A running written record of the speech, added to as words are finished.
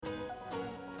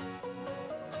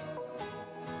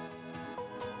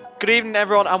Good evening,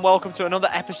 everyone, and welcome to another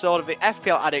episode of the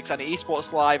FPL Addicts and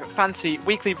Esports Live Fantasy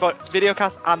Weekly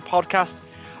Videocast and Podcast.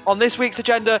 On this week's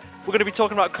agenda, we're going to be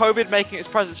talking about COVID making its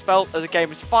presence felt as a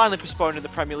game is finally postponed in the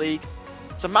Premier League,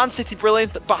 some Man City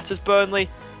brilliance that batters Burnley,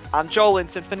 and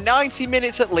Joelinton, for 90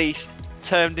 minutes at least,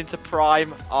 turned into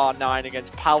prime R9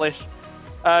 against Palace.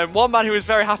 One man who was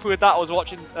very happy with that was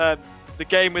watching the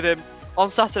game with him on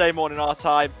Saturday morning our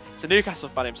time. It's a Newcastle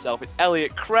fan himself. It's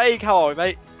Elliot. Craig, how are we,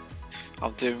 mate?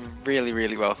 I'm doing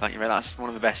really well, thank you, mate. That's one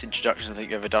of the best introductions I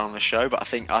think you've ever done on the show. But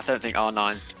I don't think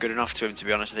R9's good enough to him, to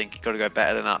be honest. I think you've got to go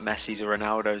better than that. Messi's or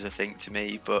Ronaldo's, I think, to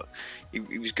me. But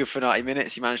he was good for 90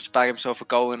 minutes. He managed to bag himself a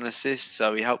goal and an assist,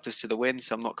 so he helped us to the win.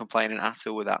 So I'm not complaining at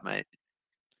all with that, mate.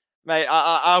 Mate,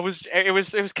 it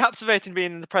was captivating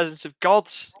being in the presence of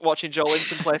gods watching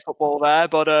Joelinton play football there,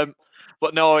 but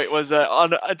no, it was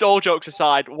all jokes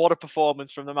aside, what a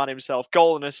performance from the man himself,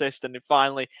 goal and assist, and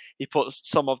finally he puts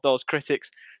some of those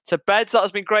critics to bed. So that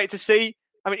has been great to see.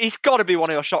 I mean, he's got to be one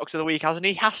of your shocks of the week, hasn't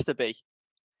he? He has to be.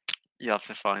 You'll have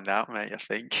to find out, mate, I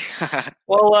think.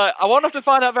 Well, I won't have to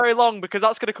find out very long because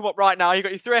that's going to come up right now. You've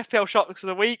got your 3 FPL shocks of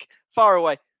the week. Far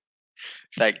away.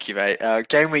 Thank you, mate.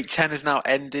 Game week 10 has now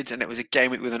ended, and it was a game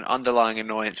week with an underlying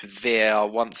annoyance with VAR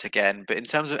once again. But in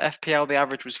terms of FPL, the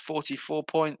average was 44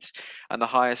 points, and the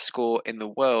highest score in the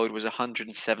world was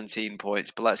 117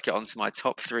 points. But let's get on to my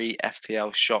top 3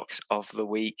 FPL shocks of the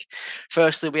week.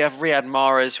 Firstly, we have Riyad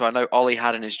Mahrez, who I know Ollie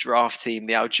had in his draft team.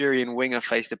 The Algerian winger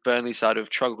faced a Burnley side who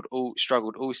have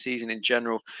struggled all season in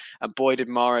general, and boy did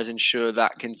Mahrez ensure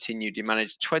that continued. He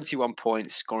managed 21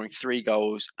 points, scoring 3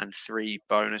 goals and 3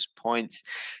 bonus points.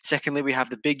 Secondly, we have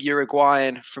the big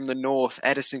Uruguayan from the north,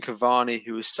 Edison Cavani,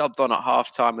 who was subbed on at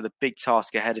half-time with a big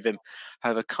task ahead of him.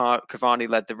 However, Cavani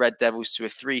led the Red Devils to a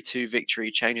 3-2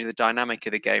 victory, changing the dynamic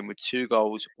of the game with 2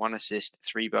 goals, 1 assist,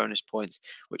 3 bonus points,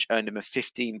 which earned him a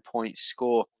 15-point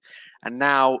score. And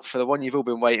now, for the one you've all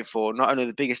been waiting for, not only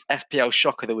the biggest FPL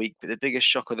shock of the week, but the biggest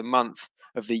shock of the month,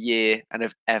 of the year, and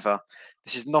of ever.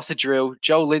 This is not a drill.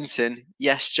 Joelinton,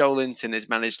 yes, Joelinton has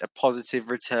managed a positive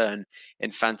return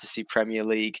in Fantasy Premier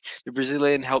League. The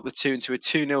Brazilian helped the team to a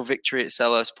 2-0 victory at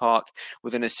Selhurst Park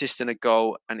with an assist and a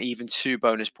goal and even 2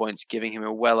 bonus points, giving him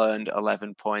a well-earned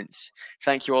 11 points.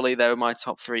 Thank you, Ollie. They were my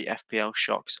top 3 FPL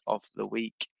shocks of the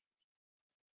week.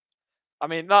 I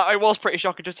mean, it was pretty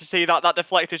shocking just to see that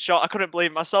deflected shot. I couldn't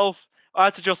believe it myself. I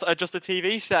had to just adjust the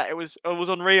TV set. It was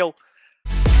unreal.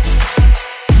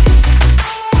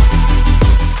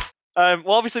 Well,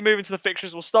 obviously, moving to the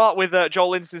fixtures, we'll start with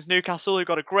Joelinton's Newcastle, who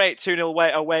got a great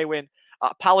 2-0 away win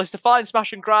at Palace. To find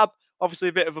smash and grab, obviously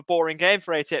a bit of a boring game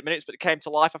for 88 minutes, but it came to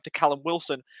life after Callum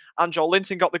Wilson and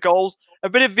Joelinton got the goals. A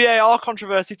bit of VAR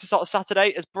controversy to start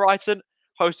Saturday as Brighton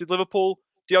hosted Liverpool.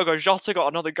 Diogo Jota got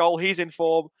another goal. He's in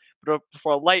form, but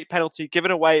before a late penalty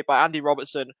given away by Andy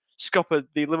Robertson scuppered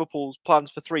the Liverpool's plans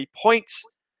for 3 points.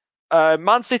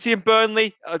 Man City and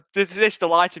Burnley, this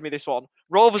delighted me, this one.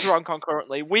 Rovers were on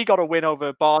concurrently. We got a win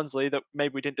over Barnsley that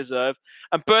maybe we didn't deserve.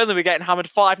 And Burnley were getting hammered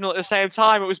 5-0 at the same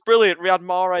time. It was brilliant. Riyad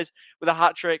Mahrez with a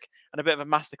hat-trick and a bit of a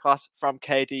masterclass from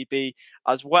KDB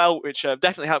as well, which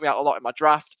definitely helped me out a lot in my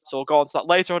draft. So we'll go on to that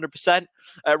later, 100%.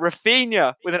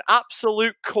 Rafinha with an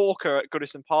absolute corker at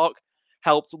Goodison Park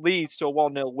helped Leeds to a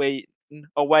 1-0 win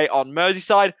away on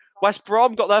Merseyside. West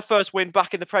Brom got their first win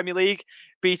back in the Premier League,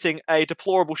 beating a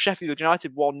deplorable Sheffield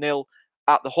United 1-0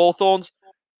 at the Hawthorns.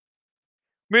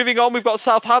 Moving on, we've got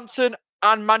Southampton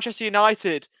and Manchester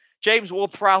United. James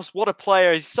Ward-Prowse, what a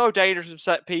player. He's so dangerous from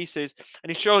set pieces,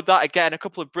 and he showed that again. A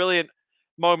couple of brilliant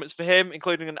moments for him,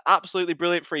 including an absolutely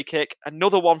brilliant free kick,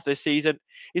 another one for this season.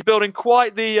 He's building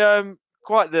quite the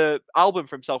album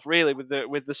for himself, really, with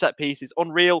the set pieces.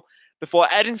 Unreal. Before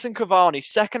Edinson Cavani,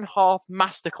 second half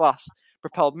masterclass,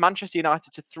 propelled Manchester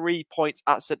United to 3 points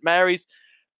at St Mary's.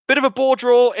 Bit of a bore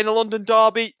draw in a London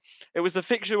derby. It was the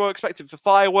fixture we were expecting for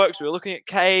fireworks. We were looking at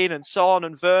Kane and Son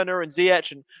and Werner and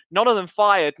Ziyech, and none of them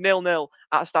fired. 0-0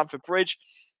 at Stamford Bridge.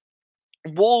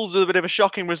 Wolves with a bit of a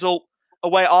shocking result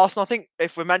away at Arsenal. I think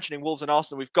if we're mentioning Wolves and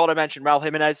Arsenal, we've got to mention Raul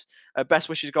Jimenez. Best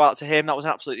wishes go out to him. That was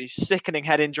an absolutely sickening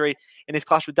head injury in his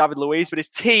clash with David Luiz, but his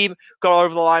team got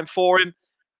over the line for him.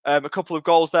 A couple of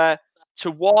goals there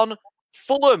to 1.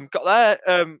 Fulham got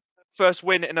their first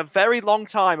win in a very long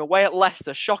time away at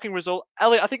Leicester. Shocking result.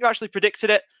 Elliot, I think you actually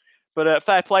predicted it, but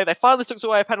fair play. They finally took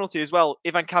away a penalty as well.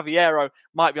 Ivan Cavallero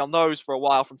might be on those for a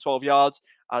while from 12 yards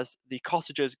as the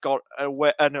Cottagers got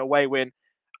an away win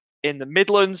in the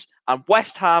Midlands. And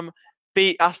West Ham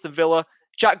beat Aston Villa.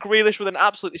 Jack Grealish with an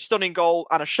absolutely stunning goal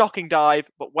and a shocking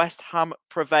dive, but West Ham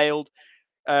prevailed.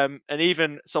 And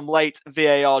even some late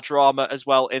VAR drama as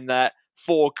well in there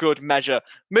for good measure.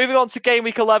 Moving on to game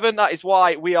week 11, that is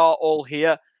why we are all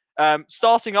here.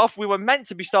 Starting off, we were meant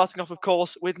to be starting off, of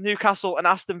course, with Newcastle and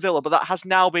Aston Villa, but that has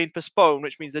now been postponed,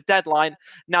 which means the deadline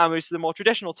now moves to the more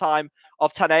traditional time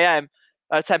of 10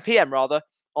 p.m. rather,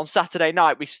 on Saturday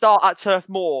night. We start at Turf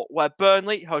Moor, where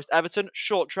Burnley host Everton.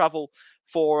 Short travel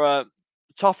for the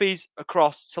Toffees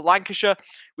across to Lancashire.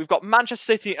 We've got Manchester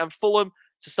City and Fulham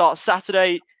to start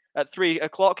Saturday at 3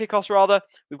 o'clock kickoffs, rather.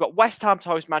 We've got West Ham to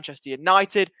host Manchester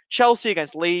United, Chelsea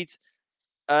against Leeds.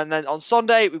 And then on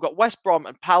Sunday, we've got West Brom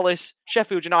and Palace,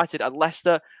 Sheffield United and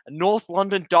Leicester, and North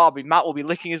London derby. Matt will be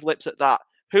licking his lips at that.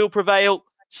 Who will prevail?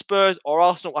 Spurs or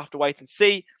Arsenal? We'll have to wait and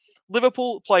see.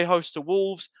 Liverpool play host to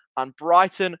Wolves, and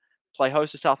Brighton play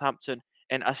host to Southampton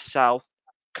in a South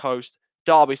Coast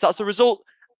derby. So that's the results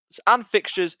and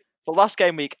fixtures for last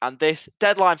game week, and this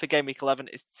deadline for game week 11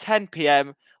 is 10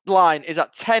 p.m. The line is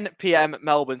at 10 p.m.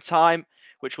 Melbourne time,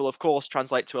 which will, of course,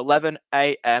 translate to 11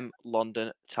 a.m.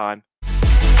 London time.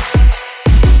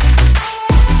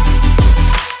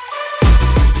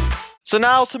 So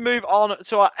now to move on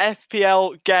to our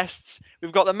FPL guests.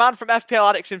 We've got the man from FPL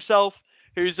Addicts himself,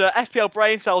 whose FPL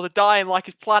brain cells are dying like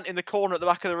his plant in the corner at the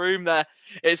back of the room there.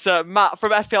 It's Matt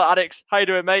from FPL Addicts. How you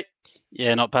doing, mate?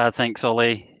 Yeah, not bad, thanks,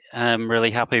 Ollie.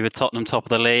 Really happy with Tottenham top of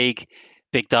the league.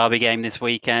 Big derby game this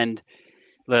weekend.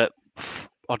 Look,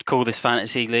 I'd call this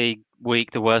fantasy league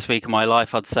week the worst week of my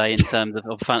life, I'd say, in terms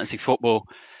of fantasy football.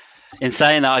 In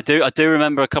saying that, I do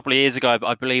remember a couple of years ago,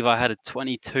 I believe I had a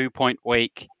 22-point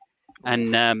week,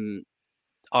 and I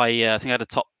think I had a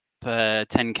top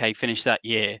 10k finish that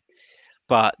year.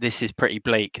 But this is pretty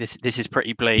bleak. This is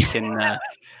pretty bleak, and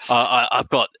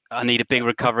I need a big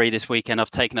recovery this weekend. I've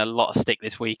taken a lot of stick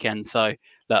this weekend, so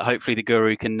hopefully the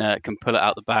guru can pull it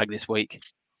out the bag this week.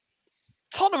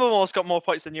 Tottenham have almost got more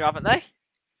points than you, haven't they?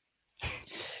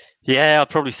 Yeah, I'd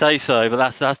probably say so, but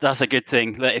that's a good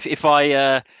thing. If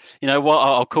I,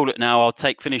 I'll call it now. I'll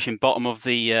take finishing bottom of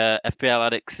the FPL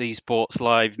Addicts Esports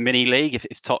Live mini league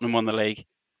if Tottenham won the league.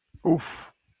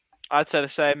 Oof. I'd say the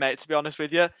same, mate, to be honest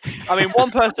with you. I mean,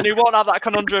 one person who won't have that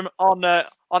conundrum on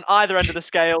either end of the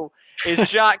scale is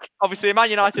Jack. Obviously, a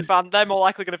Man United fan. They're more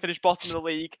likely going to finish bottom of the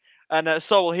league, and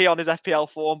so will he on his FPL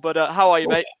form. But how are you,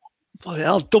 mate?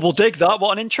 I'll double dig that.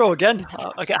 What an intro again.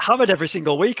 I get hammered every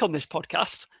single week on this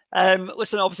podcast.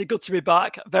 Listen, obviously good to be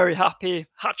back. Very happy.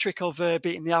 Hat-trick of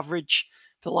beating the average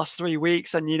for the last 3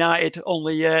 weeks, and United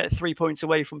only 3 points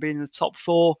away from being in the top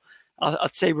 4.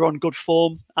 I'd say we're on good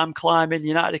form. I'm climbing,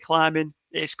 United are climbing.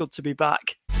 It's good to be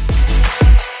back.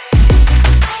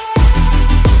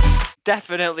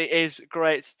 Definitely is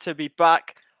great to be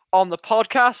back on the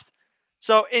podcast.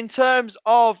 So in terms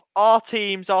of our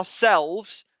teams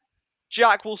ourselves,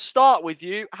 Jack, we'll start with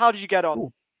you. How did you get on?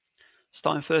 Ooh.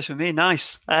 Starting first with me,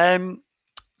 nice.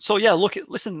 So yeah,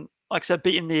 listen, like I said,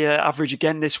 beating the average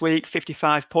again this week,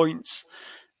 55 points.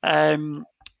 Let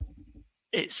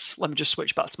me just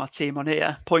switch back to my team on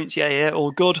here. Points, yeah,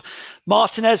 all good.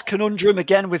 Martinez conundrum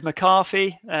again with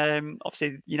McCarthy.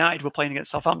 Obviously, United were playing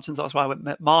against Southampton, so that's why I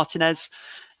went Martinez.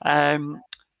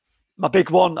 My big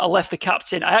one, I left the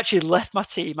captain. I actually left my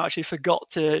team. I actually forgot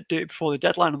to do it before the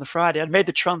deadline on the Friday. I'd made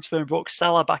the transfer and brought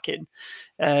Salah back in.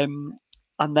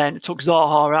 And then took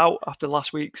Zaha out after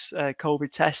last week's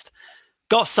COVID test.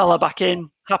 Got Salah back in.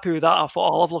 Happy with that. I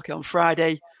thought I'll have a look at it on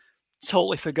Friday.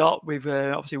 Totally forgot with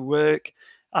obviously work.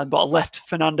 But I left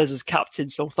Fernandes as captain,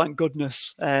 so thank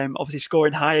goodness. Obviously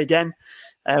scoring high again.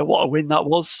 What a win that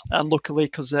was. And luckily,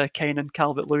 because Kane and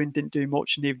Calvert-Lewin didn't do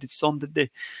much, and neither did Son, did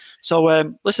they?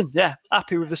 So, listen, yeah,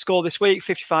 happy with the score this week.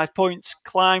 55 points,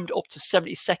 climbed up to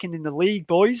 72nd in the league,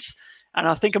 boys. And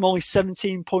I think I'm only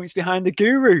 17 points behind the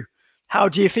guru. How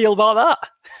do you feel about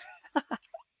that?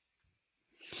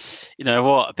 You know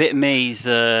what? A bit of me's,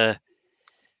 a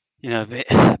bit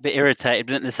irritated,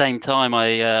 but at the same time,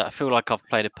 I feel like I've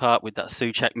played a part with that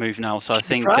Souček move now. So I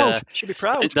think should be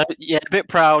proud. Yeah, a bit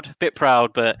proud,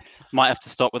 but might have to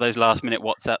stop with those last-minute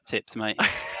WhatsApp tips, mate.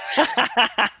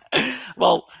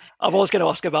 Well, I was going to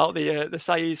ask about the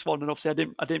Saiz one, and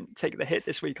obviously I didn't take the hit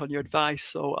this week on your advice,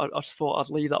 so I thought I'd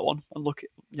leave that one and look.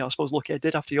 I suppose lucky I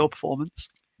did after your performance.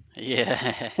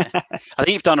 Yeah, I think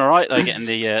you've done all right though, getting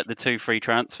the 2 free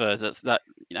transfers.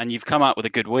 And you've come out with a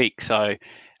good week, so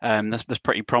that's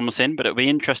pretty promising. But it'll be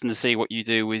interesting to see what you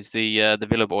do with the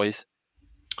Villa boys.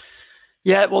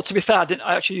 Yeah, well, to be fair,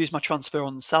 I actually used my transfer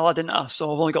on Salah, didn't I?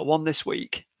 So I've only got one this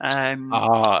week.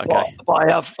 Okay.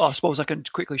 But I suppose I can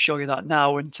quickly show you that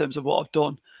now in terms of what I've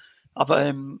done.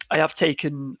 I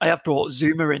have brought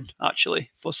Zuma in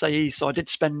actually for Saiz, so I did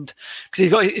spend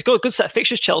because he's got a good set of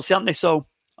fixtures, Chelsea, haven't they? So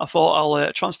I thought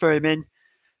I'll transfer him in.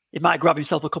 He might grab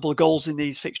himself a couple of goals in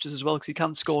these fixtures as well because he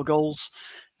can score goals.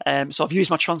 So I've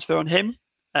used my transfer on him.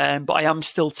 But I am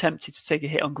still tempted to take a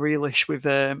hit on Grealish with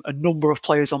a number of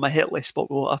players on my hit list. But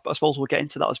I suppose we'll get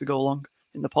into that as we go along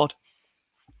in the pod.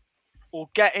 We'll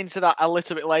get into that a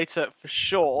little bit later for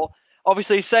sure.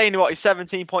 Obviously, he's saying he's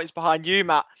 17 points behind you,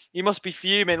 Matt. You must be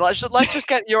fuming. Let's just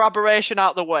get your aberration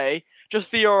out of the way, just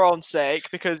for your own sake,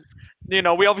 because we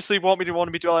obviously want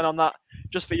to be dwelling on that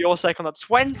just for your sake. On that,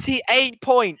 28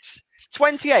 points,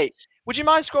 28. Would you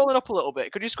mind scrolling up a little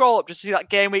bit? Could you scroll up just to see that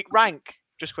game week rank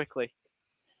just quickly?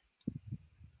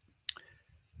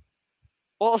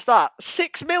 What's that?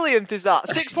 6 millionth is that?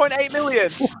 6.8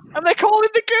 million. And they call him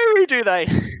the guru, do they?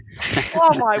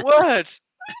 Oh my word.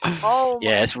 Oh,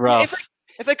 yeah, it's rough.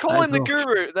 If they call him the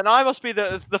guru, then I must be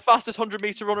the fastest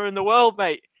 100-meter runner in the world,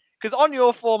 mate. Because on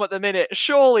your form at the minute,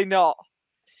 surely not.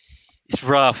 It's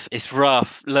rough. It's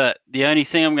rough. Look, the only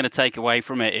thing I'm going to take away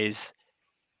from it is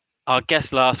our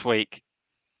guest last week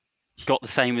got the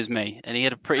same as me, and he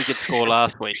had a pretty good score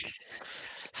last week.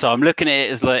 So I'm looking at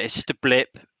it as it's just a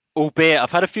blip, albeit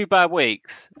I've had a few bad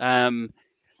weeks.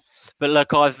 But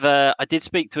look, I did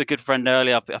speak to a good friend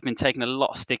earlier. I've been taking a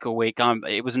lot of stick all week.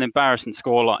 It was an embarrassing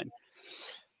scoreline.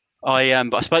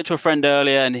 But I spoke to a friend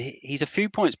earlier, and he's a few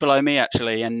points below me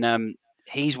actually, and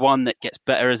he's one that gets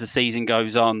better as the season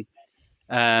goes on.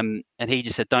 And he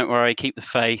just said, "Don't worry, keep the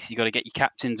faith. You got to get your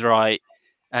captains right."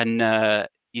 And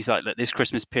he's like, "Look, this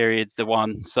Christmas period's the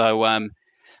one." So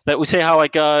we'll see how I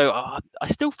go. I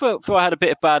still feel I had a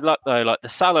bit of bad luck though. Like the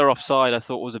Salah offside, I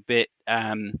thought was a bit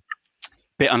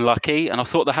unlucky, and I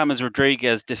thought the James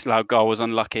Rodriguez disallowed goal was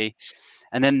unlucky,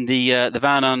 and then the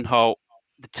Van Aanholt,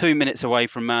 the 2 minutes away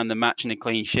from man the match and a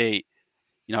clean sheet.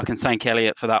 I can thank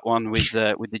Elliot for that one with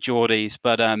the Geordies,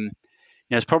 but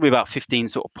it's probably about 15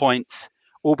 sort of points.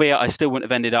 Albeit I still wouldn't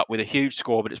have ended up with a huge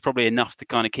score, but it's probably enough to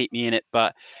kind of keep me in it.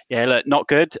 But yeah, look, not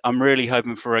good. I'm really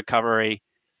hoping for recovery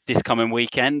this coming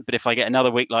weekend. But if I get another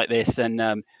week like this, then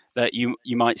that you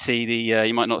might see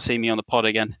you might not see me on the pod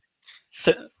again.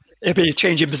 It'd be a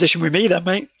change in position with me then,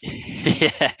 mate.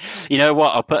 Yeah, you know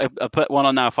what? I'll put one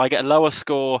on now. If I get a lower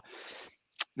score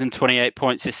than 28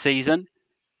 points this season,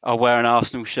 I'll wear an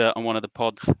Arsenal shirt on one of the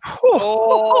pods.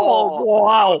 Oh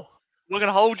wow! We're going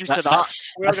to hold you to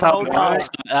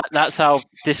that. That's how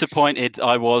disappointed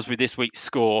I was with this week's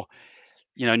score.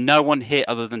 No one hit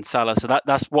other than Salah, so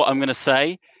that's what I'm going to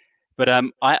say. But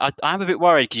I'm a bit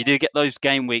worried because you do get those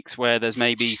game weeks where there's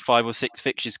maybe 5 or 6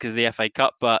 fixtures because of the FA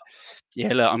Cup. But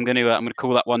yeah, look, I'm going to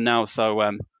call that one now. So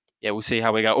yeah, we'll see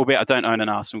how we go. Albeit I don't own an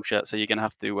Arsenal shirt, so you're going to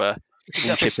have to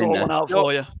chip in there. One out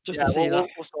for you just to see that.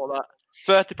 We'll sort that.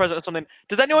 Birthday present or something.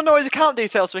 Does anyone know his account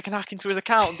details so we can hack into his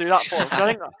account and do that for him? I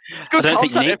think it's good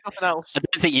content if nothing else. I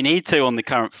don't think you need to on the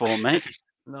current form, mate.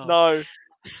 No.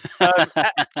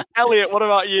 Elliot, what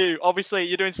about you? Obviously,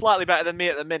 you're doing slightly better than me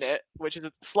at the minute, which is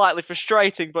slightly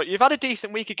frustrating, but you've had a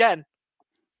decent week again.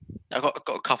 I got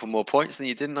a couple more points than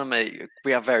you, didn't I, mate?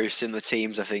 We have very similar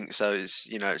teams, I think. So it's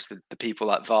it's the people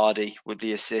like Vardy with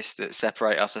the assist that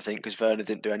separate us, I think, because Werner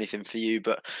didn't do anything for you.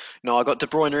 But no, I got De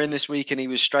Bruyne in this week, and he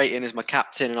was straight in as my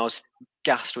captain, and I was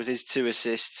gassed with his 2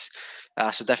 assists.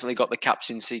 So definitely got the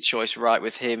captaincy choice right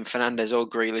with him. Fernandes or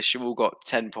Grealish, you all got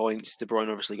 10 points. De Bruyne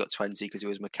obviously got 20 because he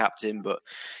was my captain, but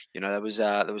there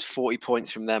was 40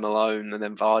 points from them alone, and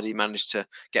then Vardy managed to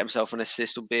get himself an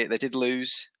assist, albeit they did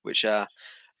lose, which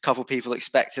couple people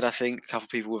expected, I think. A couple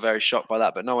people were very shocked by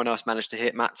that, but no one else managed to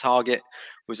hit. Matt Target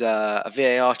was a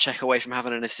VAR check away from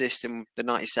having an assist in the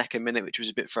 92nd minute, which was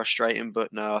a bit frustrating.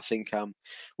 But no, I think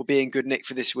we'll be in good nick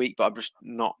for this week, but I'm just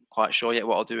not quite sure yet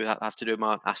what I'll do. I have to do with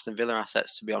my Aston Villa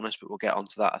assets, to be honest, but we'll get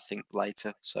onto that, I think,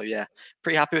 later. So yeah,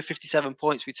 pretty happy with 57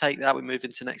 points. We take that. We move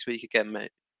into next week again,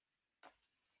 mate.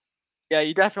 Yeah,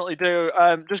 you definitely do.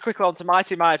 Just quickly on to my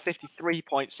team, I had 53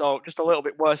 points, so just a little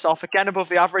bit worse off. Again, above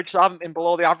the average, so I haven't been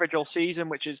below the average all season,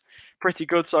 which is pretty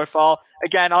good so far.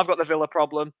 Again, I've got the Villa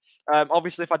problem.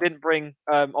 Obviously, if I didn't bring,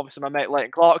 obviously, my mate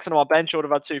Leighton Clarkson on my bench, I would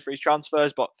have had 2 free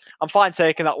transfers, but I'm fine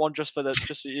taking that one just for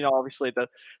obviously the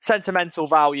sentimental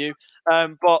value.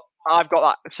 But I've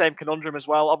got that same conundrum as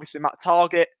well. Obviously, Matt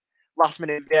Target, last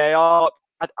minute VAR.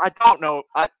 I don't know.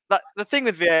 The thing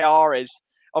with VAR is,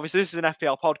 obviously, this is an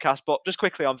FPL podcast, but just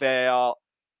quickly on VAR,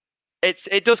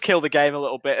 it does kill the game a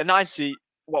little bit. A 92nd,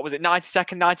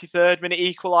 93rd minute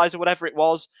equaliser, whatever it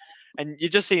was, and you're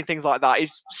just seeing things like that.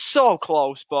 He's so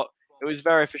close, but it was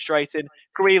very frustrating.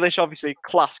 Grealish, obviously,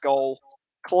 class goal,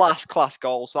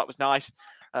 so that was nice.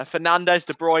 Fernandes,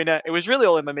 De Bruyne, it was really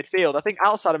all in my midfield. I think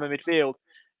outside of my midfield,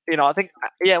 I think,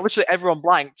 literally everyone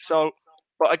blanked. So,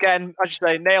 but again, as you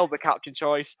say, nailed the captain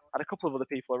choice. Had a couple of other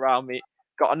people around me.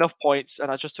 got enough points,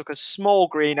 and I just took a small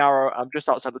green arrow. I'm just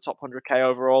outside the top 100k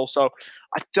overall, so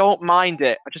I don't mind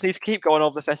it. I just need to keep going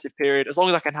over the festive period. As long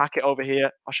as I can hack it over here,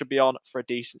 I should be on for a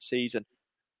decent season.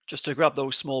 Just to grab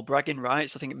those small bragging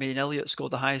rights, I think me and Elliot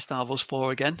scored the highest out of us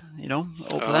four again.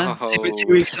 Up there.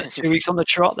 2 weeks on the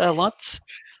trot there, lads.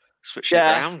 Switch it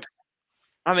around.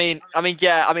 I mean,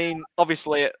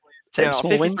 obviously, Take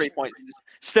small 53 wins. points is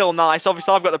still nice.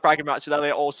 Obviously, I've got the bragging rights with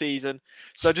Elliot all season.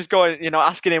 So just going,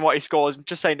 asking him what he scores and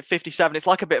just saying 57, it's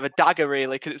like a bit of a dagger,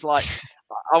 really, because it's like,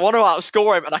 I want to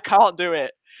outscore him and I can't do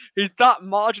it. He's that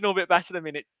marginal bit better than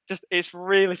me. And it's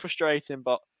really frustrating.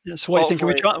 But yeah, so what do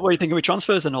you think of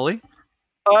transfers then, Ollie?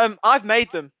 I've made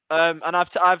them, and I've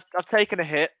taken a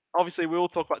hit. Obviously, we will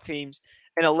talk about teams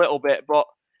in a little bit, but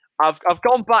I've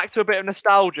gone back to a bit of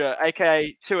nostalgia,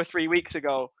 aka 2 or 3 weeks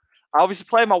ago. I obviously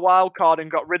played my wild card and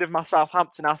got rid of my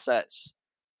Southampton assets.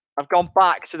 I've gone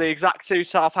back to the exact 2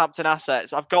 Southampton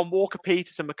assets. I've gone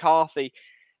Walker-Peters and McCarthy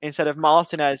instead of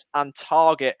Martinez and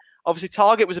Targett. Obviously,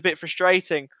 Targett was a bit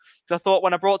frustrating because I thought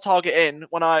when I brought Targett in,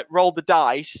 when I rolled the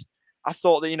dice, I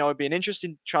thought that it'd be an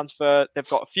interesting transfer. They've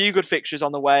got a few good fixtures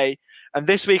on the way, and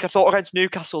this week I thought against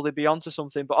Newcastle they'd be onto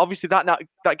something. But obviously that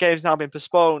game's now been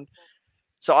postponed.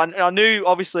 So I knew,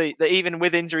 obviously, that even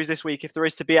with injuries this week, if there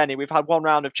is to be any, we've had 1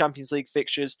 round of Champions League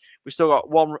fixtures. We've still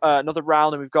got another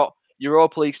round, and we've got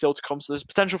Europa League still to come. So there's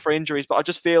potential for injuries, but I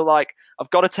just feel like I've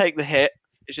got to take the hit,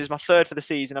 which is my 3rd for the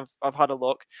season. I've had a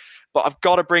look. But I've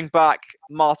got to bring back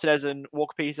Martinez and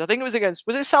Walker-Peters. I think it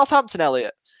was it Southampton,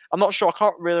 Elliot? I'm not sure. I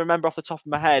can't really remember off the top of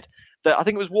my head. I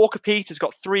think it was Walker-Peters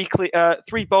got 3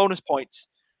 bonus points,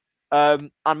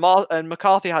 and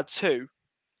McCarthy had 2.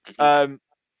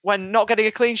 When not getting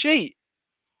a clean sheet.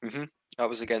 Mm-hmm. That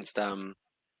was against what do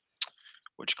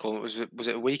you call it? Was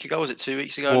it a week ago? Was it 2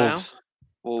 weeks ago now?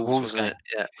 Wolves, wasn't it?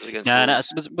 Yeah, it was against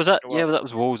Wolves. Was that? Yeah, that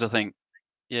was Wolves, I think.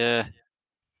 Yeah.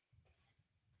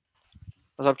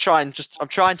 As I'm trying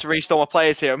to restore my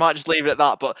players here. I might just leave it at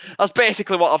that, but that's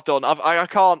basically what I've done. I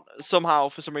can't somehow,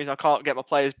 for some reason, I can't get my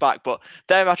players back, but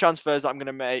they're my transfers that I'm going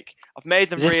to make. I've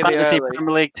made them Is this really Fantasy early.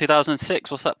 Premier League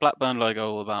 2006? What's that Blackburn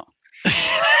logo all about?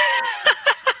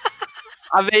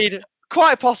 I mean,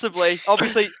 quite possibly.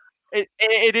 Obviously,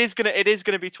 it is gonna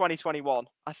be 2021.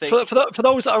 I think. For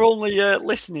those that are only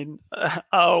listening at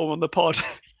home on the pod,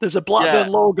 there's a Blackburn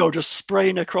logo just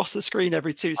spraying across the screen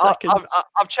every 2 seconds.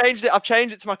 I've changed it. I've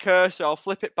changed it to my cursor. I'll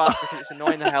flip it back because it's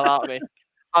annoying the hell out of me.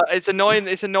 It's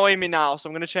annoying me now, so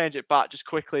I'm going to change it back just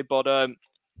quickly. But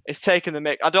it's taking the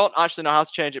mic. I don't actually know how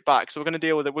to change it back, so we're going to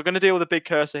deal with it. We're going to deal with a big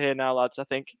cursor here now, lads. I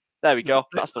think. There we go.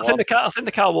 That's the one. I think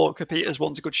the Kyle Walker-Peters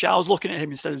one's a good shout. I was looking at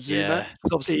him instead of Zuma.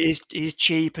 Obviously, he's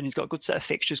cheap and he's got a good set of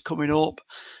fixtures coming up.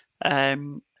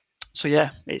 So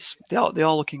yeah, they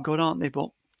are looking good, aren't they?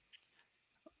 But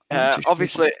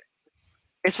obviously,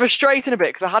 it's frustrating a bit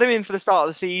because I had him in for the start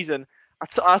of the season.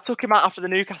 I took him out after the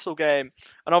Newcastle game,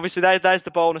 and obviously there's the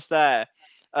bonus there,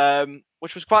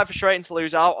 which was quite frustrating to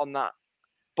lose out on that.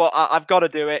 But I've got to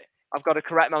do it. I've got to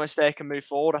correct my mistake and move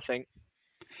forward, I think.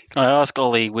 Can I ask,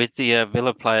 Ollie, with the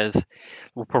Villa players,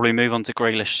 we'll probably move on to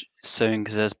Grealish soon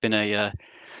because there's been a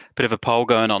bit of a poll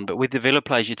going on. But with the Villa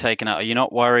players you're taking out, are you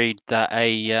not worried that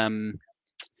a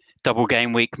double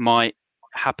game week might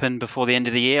happen before the end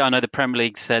of the year? I know the Premier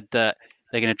League said that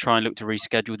they're going to try and look to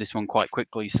reschedule this one quite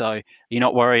quickly. So are you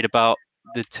not worried about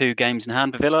the 2 games in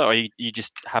hand for Villa, or are you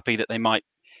just happy that they might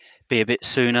be a bit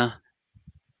sooner?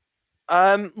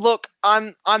 Look,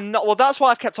 I'm not. Well, that's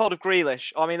why I've kept hold of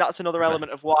Grealish. I mean, that's another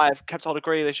element of why I've kept hold of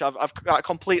Grealish. I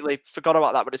completely forgot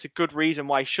about that, but it's a good reason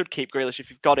why you should keep Grealish if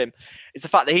you've got him. It's the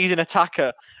fact that he's an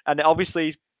attacker, and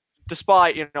obviously,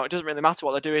 despite it doesn't really matter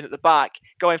what they're doing at the back.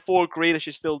 Going forward, Grealish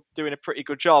is still doing a pretty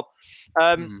good job.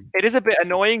 It is a bit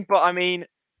annoying, but I mean,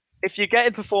 if you're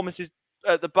getting performances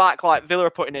at the back like Villa are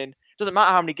putting in, it doesn't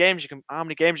matter how many games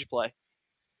you play.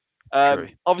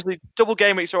 Obviously, double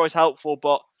game weeks are always helpful,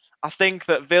 but I think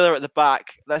that Villa at the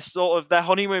back, their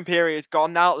honeymoon period is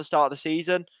gone now at the start of the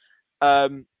season,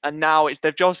 and now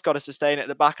they've just got to sustain it at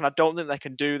the back, and I don't think they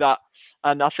can do that.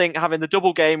 And I think having the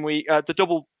double game week, the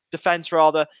double defense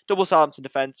rather, double Southampton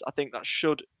defense, I think that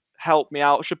should help me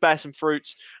out. Should bear some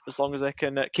fruits as long as they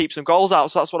can keep some goals out.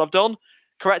 So that's what I've done,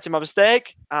 correcting my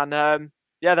mistake, and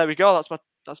there we go.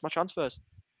 That's my transfers.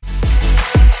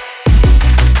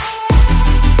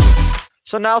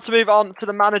 So now to move on to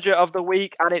the manager of the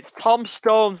week, and it's Tom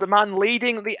Stones, the man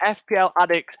leading the FPL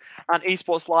Addicts and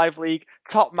Esports Live League.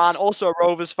 Top man, also a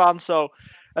Rovers fan, so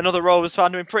another Rovers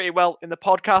fan doing pretty well in the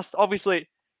podcast. Obviously,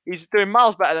 he's doing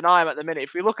miles better than I am at the minute.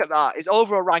 If we look at that, his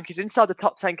overall rank is inside the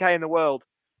top 10k in the world.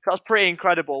 So that's pretty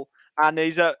incredible. And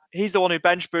he's the one who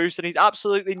bench boosted, and he's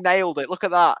absolutely nailed it. Look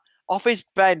at that. Off his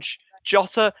bench,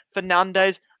 Jota,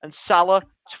 Fernandes, and Salah,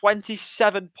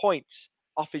 27 points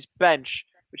off his bench,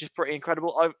 which is pretty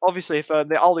incredible. Obviously, if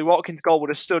the Ollie Watkins goal would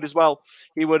have stood as well,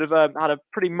 he would have had a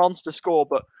pretty monster score.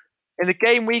 But in the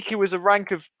game week, he was a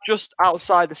rank of just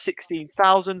outside the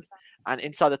 16,000 and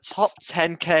inside the top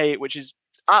 10K, which is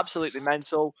absolutely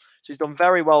mental. So he's done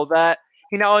very well there.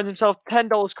 He now earns himself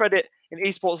 $10 credit in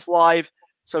Esports Live,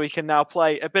 so he can now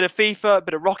play a bit of FIFA, a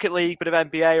bit of Rocket League, a bit of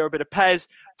NBA, or a bit of PES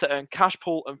to earn cash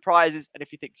pool and prizes. And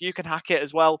if you think you can hack it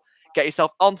as well, get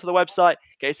yourself onto the website,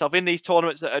 get yourself in these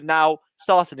tournaments that are now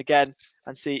starting again,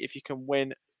 and see if you can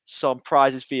win some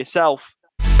prizes for yourself.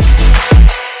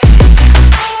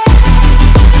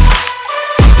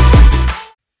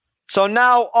 So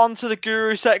now on to the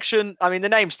Guru section. I mean, the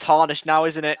name's tarnished now,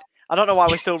 isn't it? I don't know why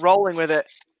we're still rolling with it.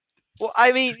 Well,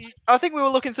 I mean, I think we were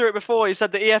looking through it before. You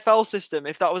said the EFL system,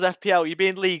 if that was FPL, you'd be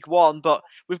in League One, but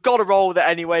we've got to roll with it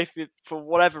anyway for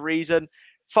whatever reason.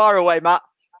 Fire away, Matt.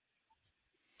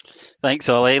 Thanks,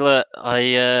 Ollie. Look,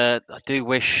 I do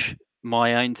wish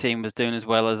my own team was doing as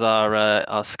well as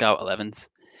our Scout 11s.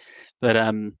 But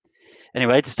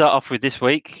anyway, to start off with this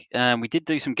week, we did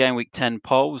do some Game Week 10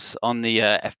 polls on the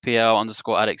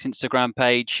FPL_addicts Instagram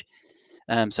page.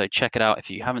 So check it out if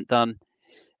you haven't done.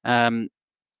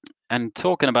 And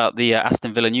talking about the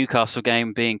Aston Villa-Newcastle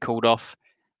game being called off,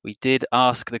 we did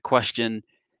ask the question,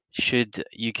 should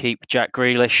you keep Jack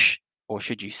Grealish or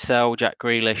should you sell Jack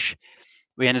Grealish?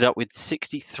 We ended up with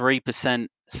 63%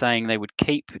 saying they would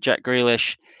keep Jack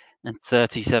Grealish and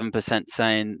 37%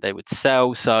 saying they would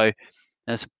sell. So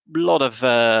there's a lot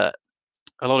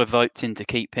of votes in to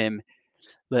keep him.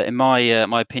 But in my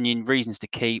opinion, reasons to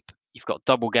keep. You've got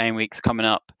double game weeks coming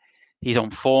up. He's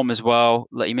on form as well.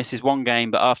 He misses one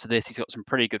game, but after this, he's got some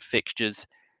pretty good fixtures.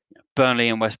 Burnley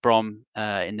and West Brom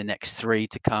in the next 3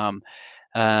 to come.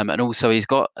 And also he's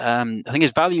got, I think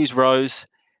his values rose.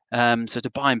 So to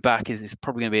buy him back is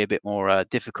probably going to be a bit more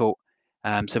difficult.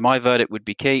 So my verdict would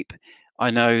be keep. I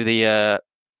know the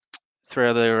 3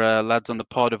 other lads on the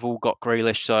pod have all got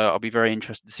Grealish, so I'll be very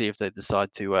interested to see if they decide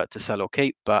to sell or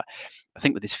keep. But I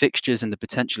think with his fixtures and the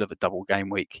potential of a double game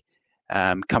week,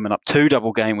 coming up 2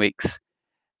 double game weeks,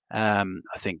 I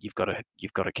think you've got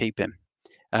to keep him.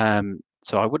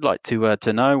 So I would like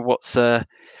to know what's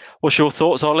your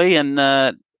thoughts, Ollie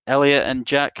and Elliot and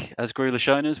Jack as Grealish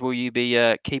owners. Will you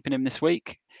be keeping him this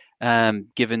week,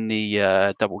 given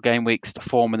the double game weeks, the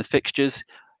form and the fixtures,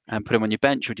 and put him on your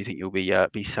bench, or do you think you'll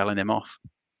be selling him off?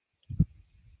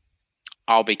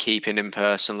 I'll be keeping him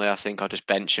personally. I think I'll just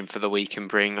bench him for the week and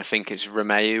bring, I think it's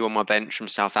Romeu on my bench from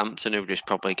Southampton, who'll just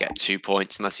probably get 2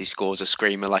 points unless he scores a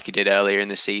screamer like he did earlier in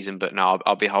the season. But no,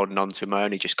 I'll be holding on to him. I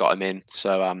only just got him in.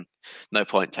 So no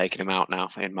point taking him out now,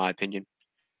 in my opinion.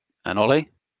 And Ollie?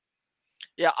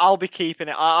 Yeah, I'll be keeping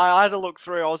it. I had a look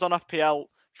through. I was on FPL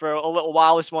for a little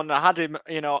while this morning. I had him,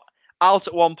 out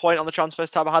at one point on the transfers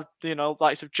tab. I had,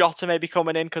 likes of Jota maybe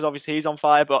coming in because obviously he's on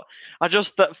fire. But I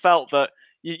just felt that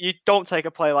you don't take a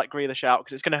player like Grealish out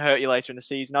because it's going to hurt you later in the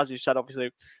season. As you said,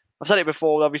 obviously, I've said it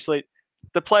before, obviously,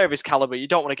 the player of his calibre, you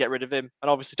don't want to get rid of him.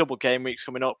 And obviously, double game weeks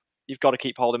coming up, you've got to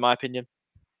keep hold, in my opinion.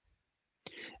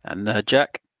 And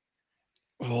Jack?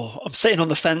 Oh, I'm sitting on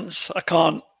the fence. I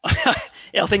can't.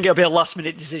 I think it'll be a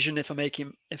last-minute decision if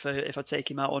I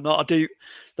take him out or not. There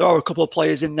are a couple of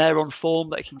players in there on form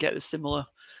that can get a similar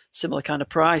kind of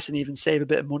price and even save a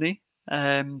bit of money.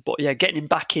 But yeah, getting him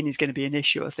back in is going to be an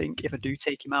issue, I think, if I do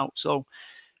take him out. So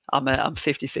I'm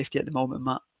 50-50 at the moment,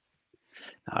 Matt.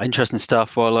 Interesting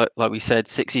stuff. Well, like we said,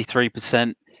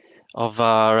 63% of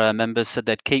our members said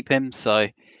they'd keep him. So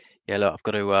yeah, look, I've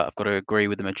got to agree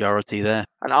with the majority there.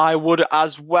 And I would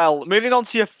as well. Moving on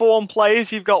to your form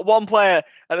players, you've got one player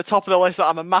at the top of the list that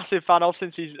I'm a massive fan of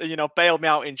since he's bailed me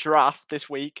out in draft this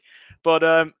week. But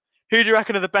who do you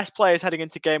reckon are the best players heading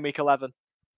into game week 11?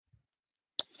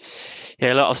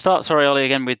 Yeah, look, I'll start. Sorry, Ollie,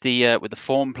 again with the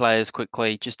form players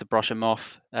quickly, just to brush them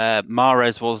off.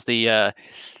 Mahrez was the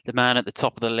man at the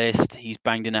top of the list. He's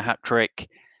banged in a hat trick,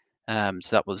 so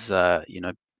that was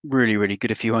really, really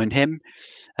good if you owned him.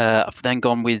 I've then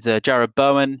gone with Jarrod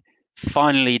Bowen.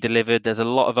 Finally delivered. There's a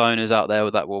lot of owners out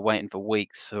there that were waiting for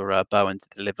weeks for Bowen to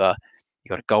deliver. He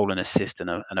got a goal and assist and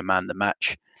a man the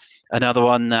match. Another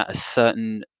one that a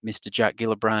certain Mr. Jack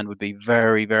Gillibrand would be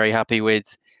very, very happy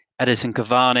with, Edinson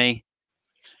Cavani.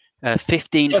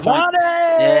 15 points.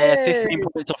 Yeah, 15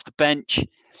 points off the bench.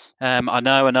 I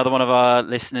know another one of our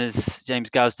listeners, James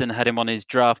Gadsden, had him on his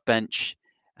draft bench,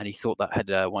 and he thought that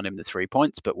had won him the 3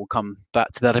 points. But we'll come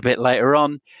back to that a bit later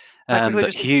on.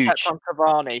 But huge. On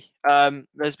Cavani,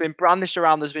 there's been brandished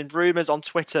around. There's been rumours on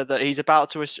Twitter that he's about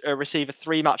to receive a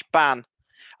 3-match ban.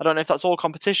 I don't know if that's all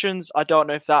competitions. I don't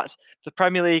know if that's the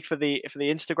Premier League for the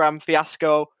Instagram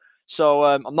fiasco. So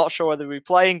I'm not sure whether he'll be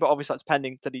playing, but obviously that's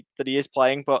pending that he is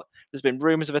playing. But there's been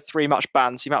rumours of a 3-match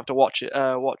ban, so you might have to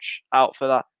watch out for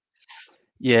that.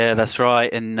 Yeah, that's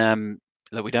right. And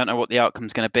look, we don't know what the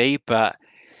outcome's going to be, but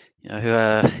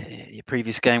your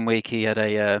previous game week he had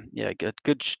a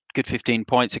good 15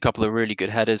 points, a couple of really good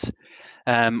headers.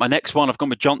 My next one, I've gone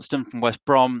with Johnston from West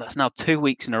Brom. That's now 2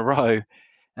 weeks in a row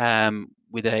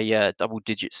with a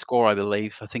double-digit score, I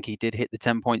believe. I think he did hit the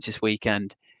 10 points this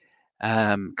weekend.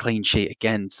 Clean sheet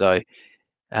again, so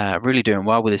really doing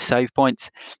well with his save points.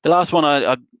 The last one,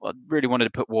 I really wanted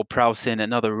to put Ward-Prowse in,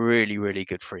 another really, really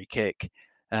good free kick.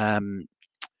 And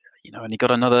he got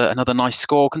another nice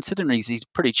score, considering he's a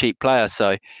pretty cheap player.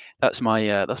 So that's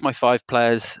my 5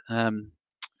 players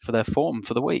for their form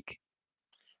for the week.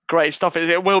 Great stuff.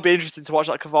 It will be interesting to watch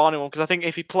that Cavani one, because I think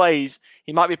if he plays,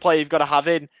 he might be a player you've got to have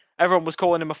in. Everyone was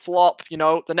calling him a flop,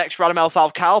 the next Radamel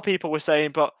Falcao, people were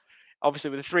saying, but obviously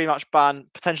with a 3-match ban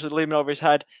potentially looming over his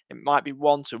head, it might be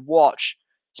one to watch.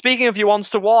 Speaking of your ones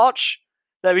to watch,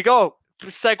 there we go.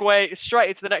 Segue straight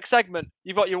into the next segment.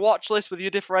 You've got your watch list with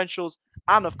your differentials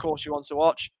and, of course, your ones to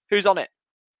watch. Who's on it?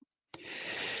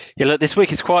 Yeah, look, this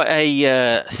week is quite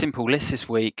a simple list this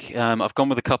week. I've gone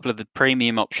with a couple of the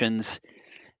premium options.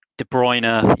 De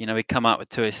Bruyne, he'd come out with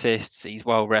 2 assists. He's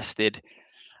well rested.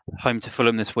 Home to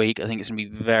Fulham this week. I think it's going to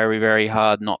be very, very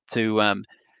hard not to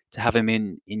have him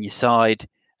in your side,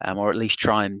 or at least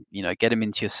try and get him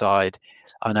into your side.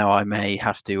 I know I may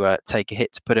have to take a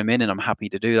hit to put him in, and I'm happy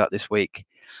to do that this week.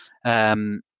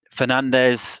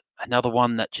 Fernandes, another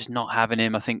one that just not having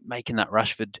him. I think making that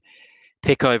Rashford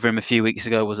pick over him a few weeks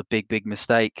ago was a big, big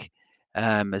mistake,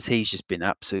 as he's just been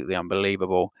absolutely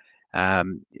unbelievable.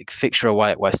 Fixture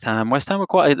away at West Ham. West Ham were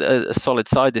quite a solid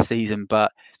side this season,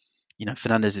 but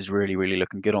Fernandes is really, really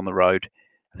looking good on the road.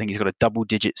 I think he's got a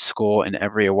double-digit score in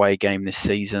every away game this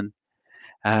season.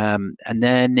 And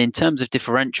then in terms of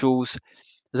differentials,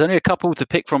 there's only a couple to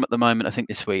pick from at the moment. I think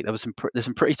this week there's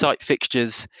some pretty tight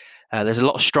fixtures. There's a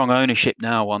lot of strong ownership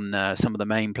now on some of the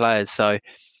main players. So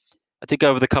I did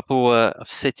go with a couple of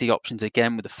City options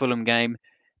again with the Fulham game.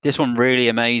 This one really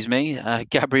amazed me.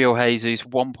 Gabriel Jesus,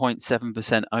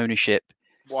 1.7% ownership.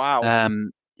 Wow.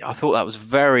 I thought that was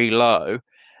very low.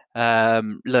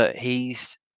 Look,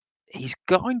 he's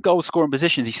got in goal scoring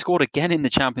positions. He scored again in the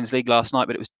Champions League last night,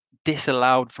 but it was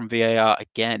disallowed from VAR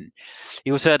again.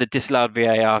 He also had a disallowed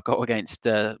VAR goal against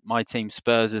my team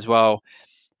Spurs as well.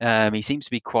 He seems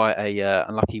to be quite a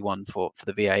unlucky one for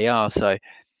the VAR. So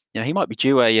he might be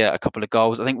due a couple of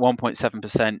goals. I think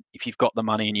 1.7%. If you've got the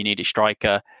money and you need a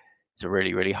striker, it's a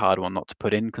really, really hard one not to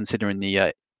put in, considering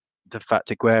the fact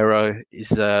Aguero is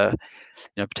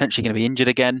potentially going to be injured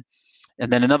again.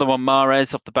 And then another one,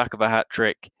 Mahrez, off the back of a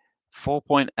hat-trick,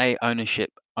 4.8 ownership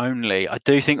only. I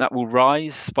do think that will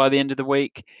rise by the end of the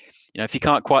week. If you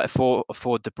can't quite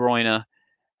afford De Bruyne,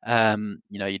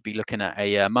 you'd be looking at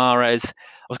a Mahrez.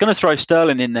 I was going to throw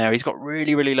Sterling in there. He's got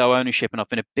really, really low ownership, and I've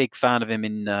been a big fan of him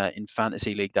in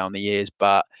Fantasy League down the years.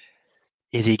 But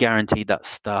is he guaranteed that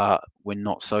start? We're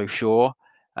not so sure.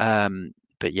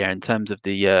 But yeah, in terms of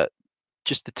the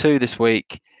just the 2 this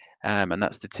week, and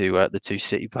that's the two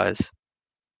City players.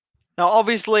 Now,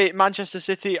 obviously, Manchester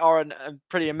City are a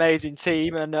pretty amazing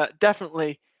team, and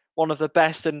definitely one of the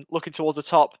best, and looking towards the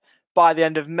top by the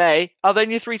end of May. Are there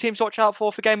any 3 teams to watch out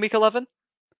for game week 11?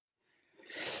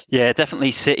 Yeah,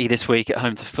 definitely City this week at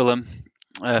home to Fulham.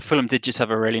 Fulham did just have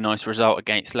a really nice result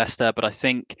against Leicester, but I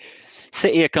think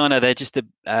City are they're just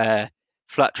a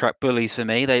flat track bullies for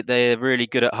me. They're really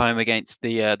good at home against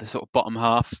the sort of bottom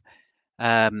half,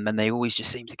 and they always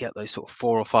just seem to get those sort of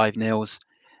 4 or 5 nils.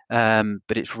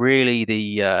 But it's really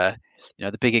the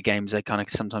bigger games they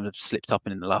sometimes have slipped up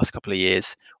in the last couple of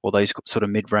years, or those sort of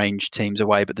mid-range teams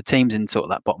away. But the teams in sort of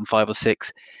that bottom 5 or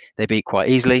 6, they beat quite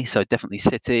easily. So definitely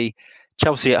City.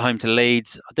 Chelsea at home to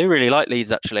Leeds. I do really like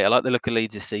Leeds, actually. I like the look of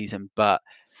Leeds this season, but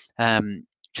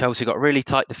Chelsea got a really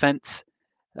tight defence.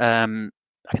 I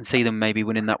can see them maybe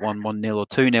winning that one 1-0 or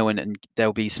 2-0, and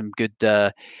there'll be some good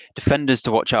defenders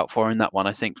to watch out for in that one,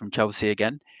 I think, from Chelsea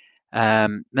again.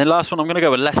 Then last one, I'm going to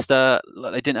go with Leicester.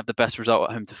 They didn't have the best result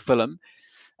at home to Fulham,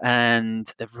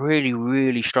 and they've really,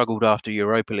 really struggled after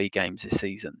Europa League games this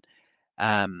season.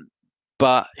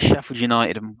 But Sheffield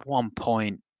United have 1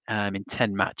 point in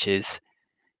 10 matches.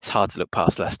 It's hard to look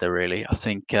past Leicester, really. I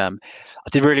think I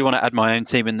did really want to add my own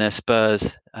team in there,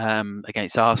 Spurs,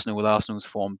 against Arsenal with Arsenal's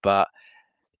form, but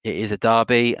it is a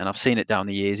derby, and I've seen it down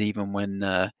the years, even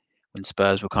when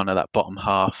Spurs were kind of that bottom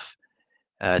half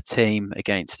team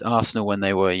against Arsenal when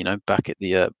they were, back in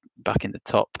the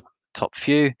top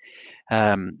few.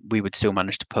 we would still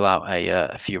manage to pull out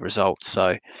a few results.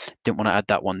 So didn't want to add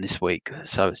that one this week.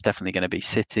 So it's definitely going to be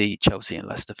City, Chelsea and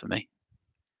Leicester for me.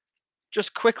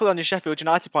 Just quickly on your Sheffield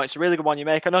United point, it's a really good one you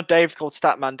make. I know Dave's called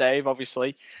Statman Dave,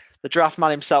 obviously, the draft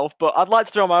man himself, but I'd like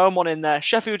to throw my own one in there.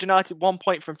 Sheffield United, 1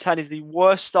 point from 10 is the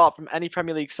worst start from any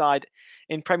Premier League side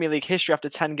in Premier League history after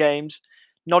 10 games.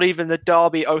 Not even the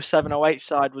Derby 07-08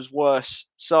 side was worse.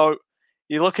 So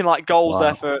you're looking like goals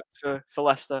there for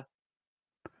Leicester.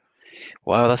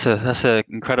 Wow, that's a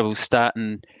incredible stat.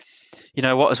 And you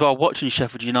know what, as well, watching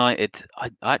Sheffield United, I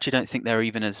actually don't think they're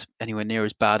even anywhere near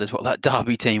as bad as what that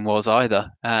Derby team was either.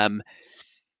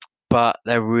 But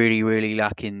they're really, really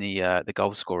lacking the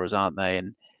goal scorers, aren't they?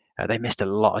 And they missed a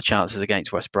lot of chances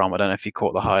against West Brom. I don't know if you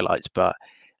caught the highlights, but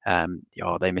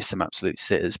they missed some absolute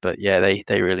sitters. But yeah,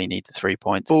 they really need the 3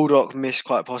 points. Baldock missed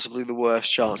quite possibly the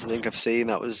worst chance I think I've seen.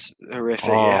 That was horrific.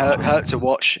 Oh. It hurt to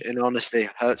watch, in honesty.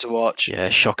 Hurt to watch. Yeah,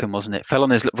 shocking, wasn't it?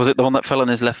 Was it the one that fell on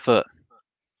his left foot?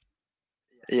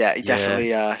 Yeah, he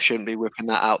definitely shouldn't be whipping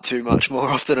that out too much more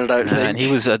often, I don't think. And he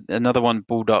was another one,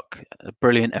 Baldock, a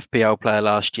brilliant FPL player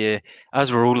last year,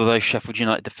 as were all of those Sheffield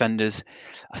United defenders.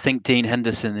 I think Dean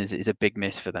Henderson is a big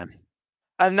miss for them.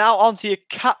 And now on to your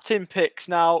captain picks.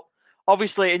 Now,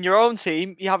 obviously, in your own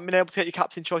team, you haven't been able to get your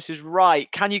captain choices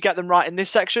right. Can you get them right in this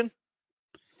section?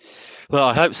 Well,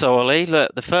 I hope so, Ollie.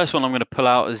 Look, the first one I'm going to pull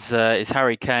out is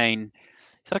Harry Kane.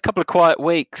 He's had a couple of quiet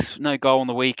weeks, no goal on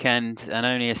the weekend and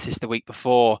only assist the week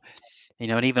before.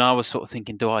 And even I was sort of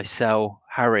thinking, do I sell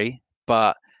Harry?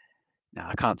 But no,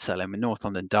 I can't sell him. North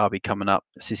London Derby coming up.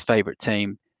 It's his favourite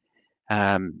team.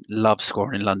 Loves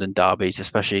scoring in London derbies,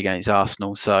 especially against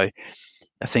Arsenal. So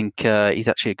I think he's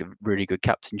actually a really good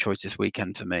captain choice this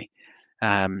weekend for me.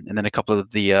 And then a couple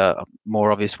of the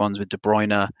more obvious ones with De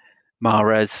Bruyne,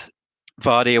 Mahrez,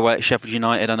 Vardy away at Sheffield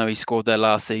United. I know he scored there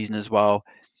last season as well.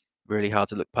 Really hard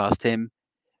to look past him.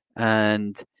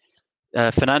 And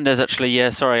Fernandes, actually,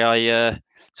 I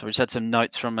just had some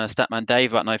notes from Statman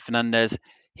Dave about Fernandes.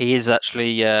 He is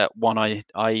actually one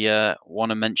I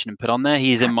want to mention and put on there.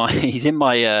 He's in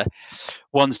my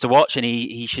ones to watch, and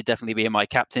he should definitely be in my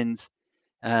captains.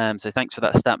 So thanks for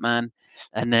that, Statman.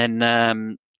 And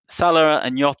then Salah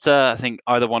and Jota, I think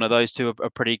either one of those two are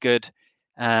pretty good.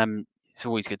 It's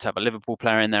always good to have a Liverpool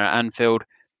player in there at Anfield.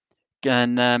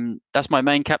 And that's my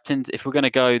main captain. If we're going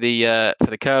to go for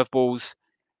the curveballs,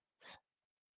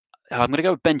 I'm going to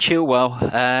go with Ben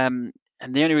Chilwell. And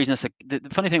the only reason the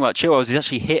funny thing about Chilwell is he's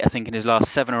actually hit, I think, in his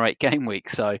last 7 or 8 game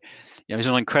weeks. So he's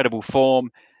on incredible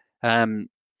form.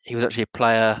 He was actually a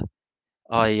player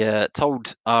I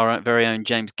told our very own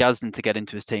James Gazden to get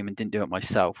into his team and didn't do it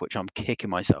myself, which I'm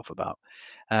kicking myself about.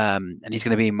 And he's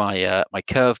going to be my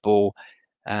curveball.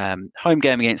 Home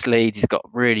game against Leeds, he's got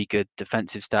really good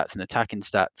defensive stats and attacking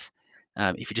stats.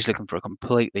 If you're just looking for a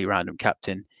completely random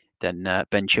captain, then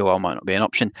Ben Chilwell might not be an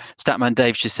option. Statman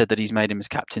Dave just said that he's made him his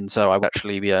captain, so I would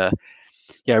actually I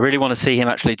really want to see him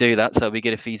actually do that. So it'll be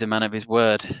good if he's a man of his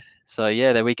word. So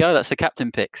yeah, there we go. That's the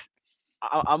captain picks.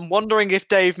 I'm wondering if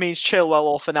Dave means Chilwell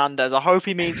or Fernandes. I hope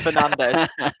he means Fernandes.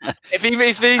 if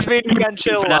he's meaning Ben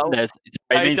Chilwell, it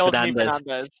means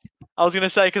Fernandes. I was going to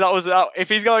say, because if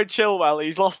he's going Chilwell,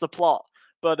 he's lost the plot.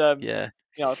 But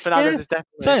Fernandes is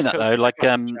definitely saying that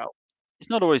though. It's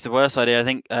not always the worst idea. I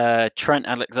think Trent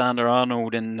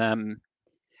Alexander-Arnold and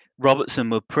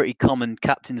Robertson were pretty common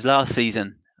captains last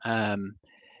season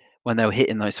when they were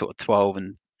hitting those sort of 12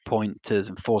 and pointers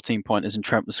and 14 pointers, and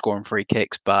Trent was scoring free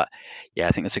kicks. But yeah,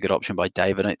 I think that's a good option by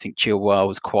Dave. I don't think Chilwell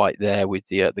was quite there with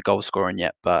the goal scoring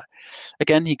yet, but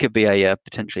again, he could be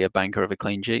potentially a banker of a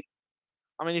clean sheet.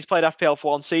 I mean, he's played FPL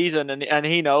for 1 season, and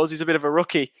he knows he's a bit of a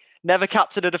rookie. Never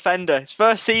captured a defender. His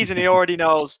first season, he already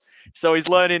knows. So he's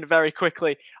learning very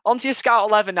quickly. On to your Scout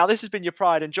 11 now. This has been your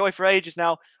pride and joy for ages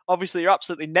now. Obviously, you're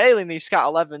absolutely nailing these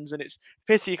Scout 11s, and it's a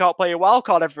pity you can't play your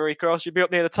wildcard every week, or else you'd be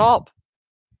up near the top.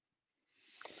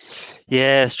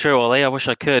 Yeah, it's true, Ollie. I wish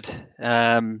I could.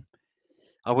 I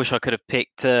wish I could have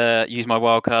picked, used my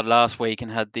wildcard last week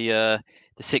and had the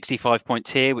 65-point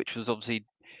tier, which was obviously,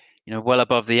 well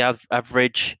above the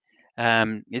average.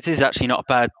 It is actually not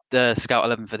a bad Scout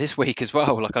 11 for this week as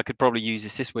well. Like I could probably use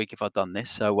this week if I'd done this.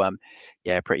 So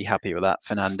pretty happy with that.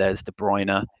 Fernandes, De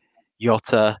Bruyne,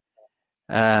 Jota.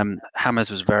 Hammers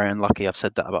was very unlucky. I've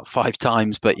said that about 5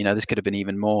 times, but this could have been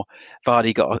even more.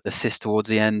 Vardy got an assist towards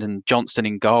the end, and Johnston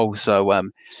in goal. So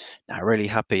really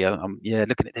happy.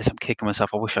 Looking at this, I'm kicking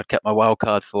myself. I wish I'd kept my wild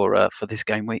card for this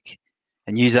game week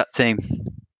and use that team.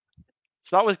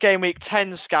 So that was game week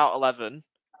 10 Scout 11.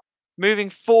 Moving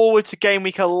forward to game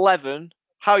week 11,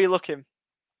 how are you looking?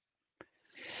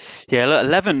 Yeah, look,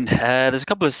 11. There's a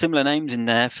couple of similar names in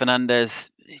there.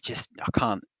 Fernandes, I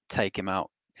can't take him out.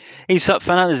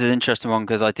 Fernandes is an interesting one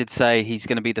because I did say he's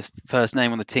going to be the first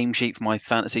name on the team sheet for my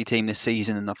fantasy team this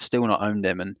season, and I've still not owned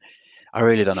him, and I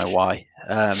really don't know why.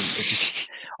 I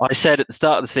said at the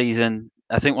start of the season,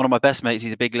 I think one of my best mates,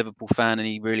 he's a big Liverpool fan, and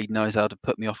he really knows how to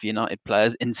put me off United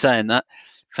players. In saying that,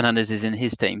 Fernandes is in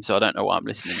his team, so I don't know why I'm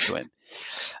listening to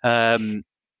him.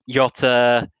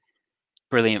 Jota,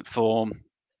 brilliant form.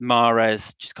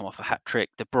 Mahrez, just come off a hat-trick.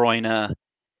 De Bruyne,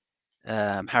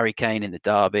 Harry Kane in the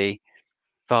derby.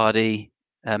 Vardy,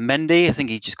 Mendy, I think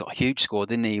he just got a huge score,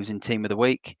 didn't he? He was in Team of the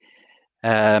Week.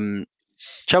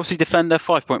 Chelsea defender,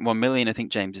 5.1 million. I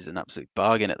think James is an absolute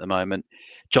bargain at the moment.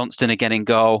 Johnston again in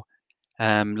goal.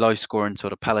 Low scoring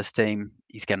sort of Palace team.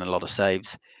 He's getting a lot of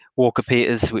saves. Walker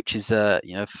Peters, which is a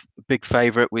big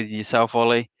favourite with yourself,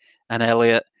 Ollie, and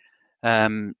Elliot.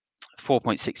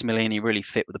 4.6 million. He really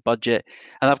fit with the budget.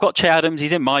 And I've got Che Adams.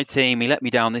 He's in my team. He let me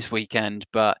down this weekend,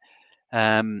 but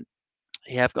I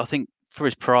think for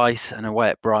his price and away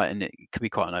at Brighton, it could be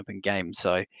quite an open game.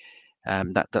 So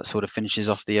that sort of finishes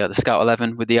off the Scout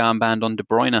 11 with the armband on De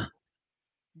Bruyne.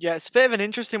 Yeah, it's a bit of an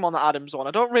interesting one, that Adams one.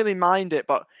 I don't really mind it,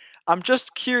 but I'm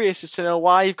just curious as to know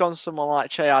why you've gone someone like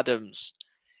Che Adams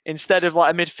instead of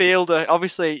like a midfielder.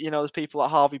 Obviously, there's people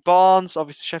like Harvey Barnes,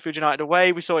 obviously Sheffield United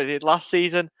away. We saw what he did last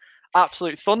season.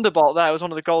 Absolute thunderbolt there. It was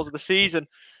one of the goals of the season.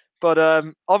 But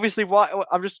obviously,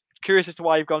 I'm just curious as to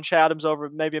why you've gone Che Adams over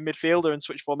maybe a midfielder and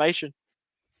switch formation.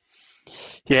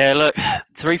 Yeah, look,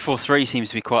 3-4-3 seems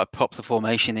to be quite a popular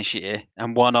formation this year,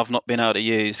 and one I've not been able to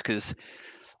use because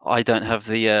I don't have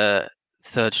the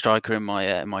third striker in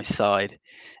my side.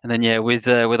 And then with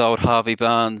old Harvey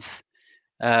Barnes,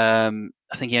 I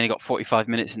think he only got 45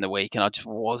 minutes in the week, and I just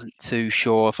wasn't too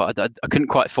sure if I couldn't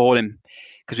quite afford him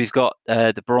because we've got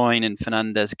De Bruyne and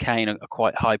Fernandes, Kane are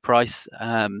quite high price.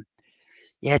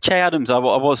 Che Adams, I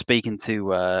was speaking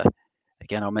to.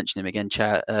 Again, I'll mention him again.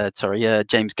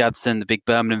 James Gadsden, the big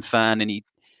Birmingham fan, and he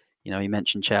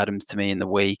mentioned Che Adams to me in the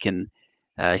week, and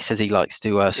he says he likes to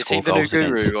score goals. Is he the new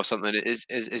guru or something? Is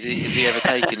he ever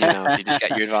taking you now? Do you just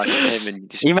get your advice from him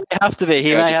and he may have to be.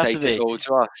 He may have to be. Forward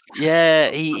to us? Yeah,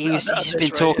 he's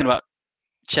been talking about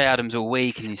Che Adams all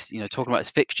week, and he's talking about his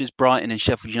fixtures, Brighton and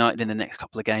Sheffield United in the next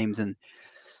couple of games, and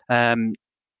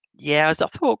I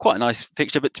thought quite a nice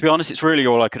fixture, but to be honest, it's really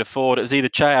all I could afford. It was either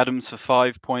Che Adams for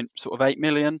 5.8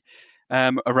 million,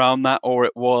 around that, or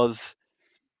it was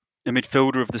a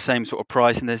midfielder of the same sort of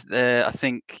price. And there's I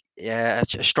think a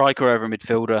striker over a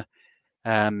midfielder,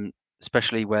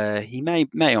 especially where he may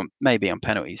be on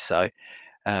penalties. So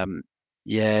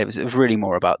it was really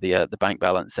more about the bank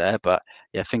balance there. But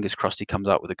fingers crossed he comes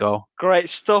out with a goal. Great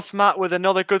stuff, Matt, with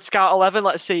another good Scout 11.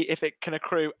 Let's see if it can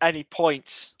accrue any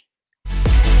points.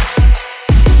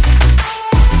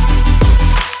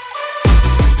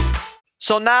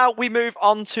 So now we move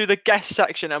on to the guest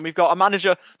section, and we've got a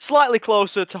manager slightly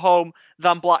closer to home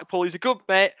than Blackpool. He's a good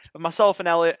mate of myself and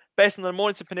Elliot, based on the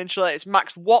Mornington Peninsula. It's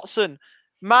Max Watson.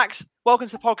 Max, welcome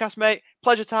to the podcast, mate.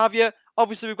 Pleasure to have you.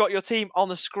 Obviously, we've got your team on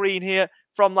the screen here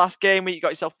from last game week. You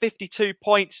got yourself 52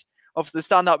 points. Obviously,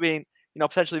 the standout being,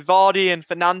 potentially Vardy and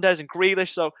Fernandes and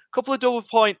Grealish. So a couple of double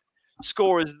point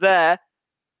scorers there.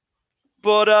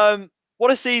 But what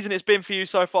a season it's been for you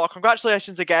so far.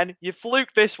 Congratulations again. You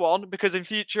fluked this one because in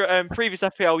previous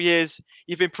FPL years,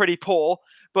 you've been pretty poor.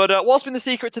 But what's been the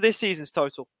secret to this season's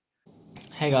total?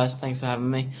 Hey guys, thanks for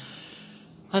having me.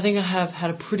 I think I have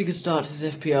had a pretty good start to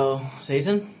this FPL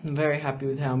season. I'm very happy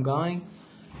with how I'm going.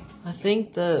 I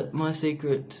think that my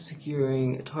secret to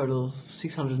securing a total of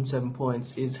 607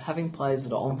 points is having players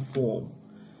that are on form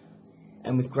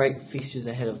and with great fixtures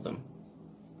ahead of them.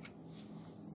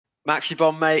 Maxi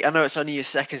Bomb, mate, I know it's only your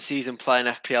second season playing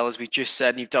FPL, as we just said,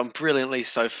 and you've done brilliantly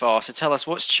so far. So tell us,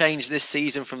 what's changed this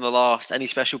season from the last? Any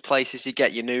special places you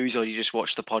get your news, or you just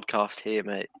watch the podcast here,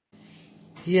 mate?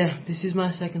 Yeah, this is my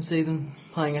second season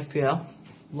playing FPL.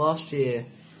 Last year,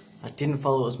 I didn't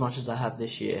follow as much as I have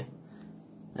this year.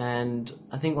 And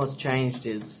I think what's changed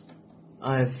is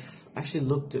I've actually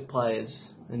looked at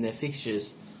players and their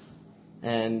fixtures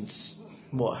and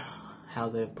how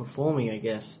they're performing, I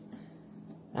guess.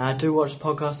 I do watch the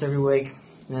podcast every week,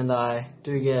 and I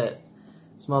do get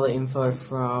some other info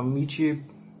from YouTube,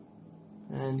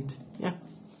 and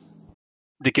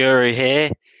The guru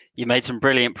here. You made some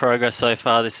brilliant progress so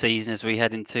far this season as we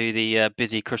head into the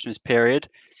busy Christmas period.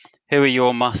 Who are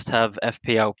your must-have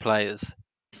FPL players?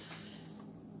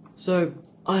 So,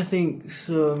 I think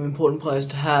some important players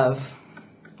to have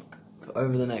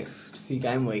over the next few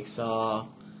game weeks are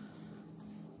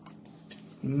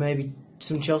maybe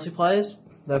some Chelsea players.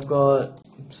 They've got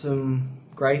some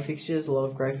grey fixtures, a lot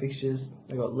of grey fixtures.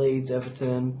 They've got Leeds,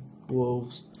 Everton,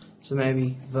 Wolves. So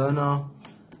maybe Werner,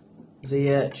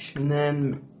 Ziyech, and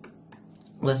then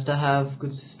Leicester have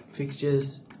good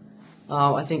fixtures.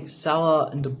 I think Salah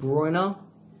and De Bruyne are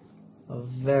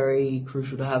very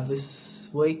crucial to have this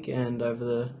week and over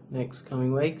the next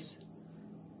coming weeks.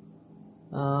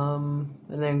 And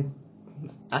then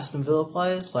Aston Villa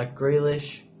players like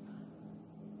Grealish,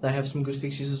 they have some good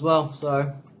fixtures as well.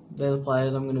 So they're the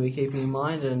players I'm going to be keeping in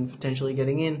mind and potentially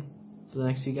getting in for the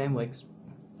next few game weeks.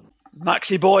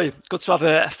 Maxi boy, good to have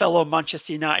a fellow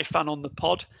Manchester United fan on the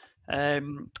pod.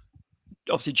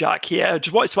 Obviously, Jack here. I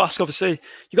just wanted to ask, obviously,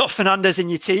 you got Fernandes in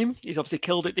your team. He's obviously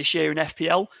killed it this year in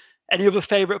FPL. Any other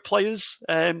favourite players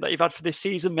that you've had for this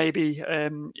season, maybe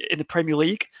in the Premier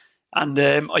League? And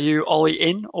are you Ollie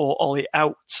in or Ollie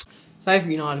out?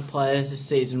 Favourite United players this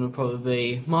season would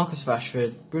probably be Marcus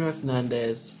Rashford, Bruno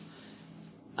Fernandes.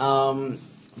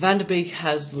 Van der Beek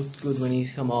has looked good when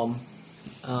he's come on.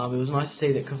 It was nice to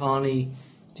see that Cavani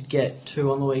did get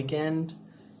 2 on the weekend.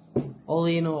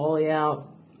 Ollie in or Ollie out,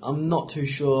 I'm not too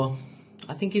sure.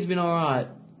 I think he's been alright,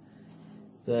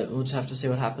 but we'll just have to see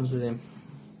what happens with him.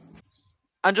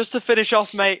 And just to finish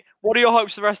off, mate, what are your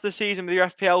hopes for the rest of the season with your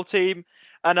FPL team?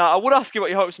 And I would ask you what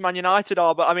your hopes for Man United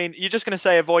are, but I mean, you're just going to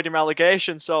say avoiding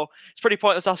relegation, so it's pretty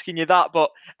pointless asking you that.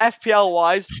 But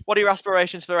FPL-wise, what are your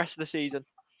aspirations for the rest of the season?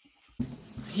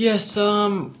 Yes,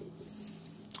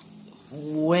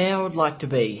 where I would like to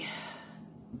be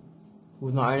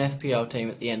with my own FPL team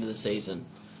at the end of the season.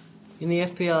 In the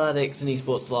FPL Addicts and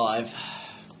Esports Live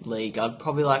League, I'd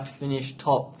probably like to finish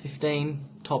top 15,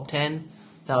 top 10.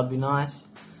 That would be nice.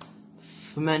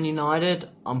 For Man United,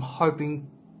 I'm hoping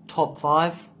top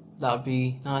 5. That would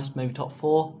be nice. Maybe top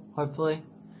 4, hopefully.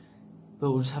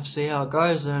 But we'll just have to see how it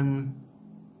goes and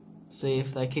see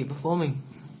if they keep performing.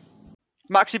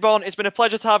 Maxi Bon, it's been a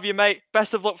pleasure to have you, mate.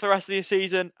 Best of luck for the rest of your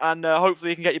season, and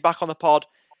hopefully we can get you back on the pod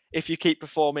if you keep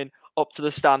performing up to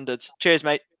the standards. Cheers,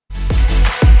 mate.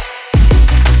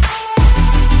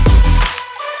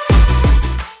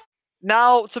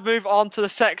 Now to move on to the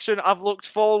section I've looked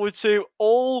forward to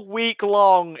all week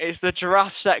long. It's the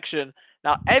draft section.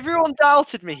 Now, everyone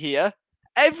doubted me here.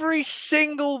 Every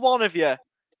single one of you.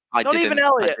 Not even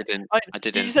Elliot. I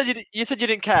didn't. You said you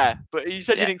didn't care, but you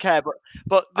said you didn't care.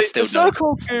 But the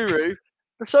so-called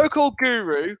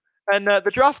guru, and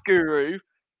the draft guru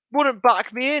wouldn't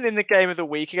back me in the game of the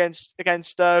week against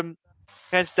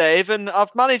Dave, and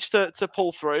I've managed to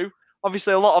pull through.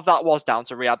 Obviously, a lot of that was down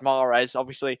to Riyad Mahrez.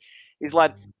 Obviously, he's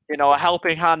lent a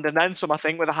helping hand and then some, I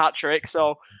think, with a hat trick.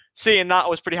 So seeing that, I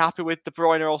was pretty happy with. De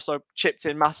Bruyne also chipped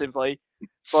in massively.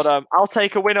 But I'll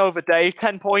take a win over Dave.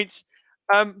 10 points.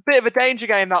 Bit of a danger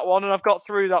game, that one, and I've got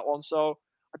through that one, so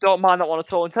I don't mind that one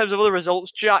at all. In terms of other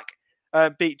results, Jack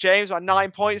beat James by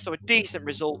 9 points, so a decent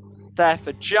result there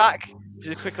for Jack.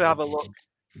 Just quickly have a look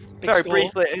very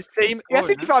briefly at his team. Yeah,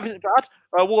 55 isn't bad.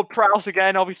 Ward-Prowse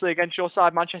again, obviously against your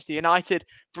side, Manchester United.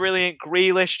 Brilliant.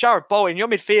 Grealish. Jared Bowen, your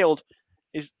midfield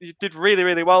you did really,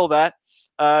 really well there.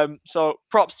 So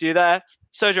props to you there.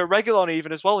 Sergio Reguilon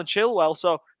even as well, and Chilwell.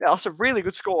 So yeah, that's a really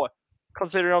good score,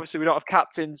 considering obviously we don't have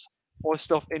captains or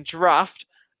stuff in draft.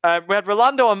 We had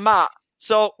Rolando and Matt.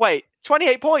 So, wait,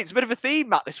 28 points. A bit of a theme,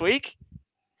 Matt, this week.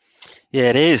 Yeah,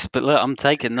 it is. But look, I'm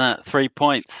taking that. 3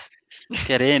 points.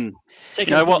 Get in. You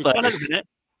know what, though?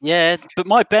 Yeah, but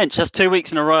my bench, that's 2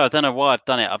 weeks in a row. I don't know why I've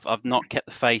done it. I've not kept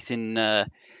the faith in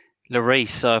Lloris.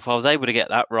 So if I was able to get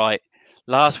that right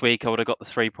last week, I would have got the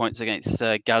 3 points against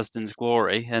Gazden's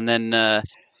Glory. And then, and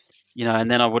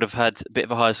then I would have had a bit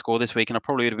of a higher score this week, and I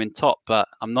probably would have been top, but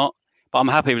I'm not. But I'm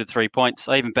happy with the 3 points.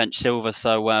 I even benched Silva,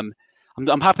 so I'm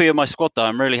happy with my squad, though.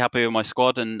 I'm really happy with my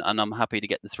squad, and I'm happy to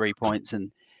get the 3 points.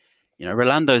 And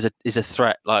Rolando is a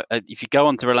threat. Like if you go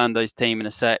onto Rolando's team in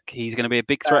a sec, he's going to be a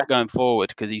big threat going forward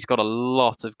because he's got a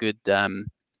lot of good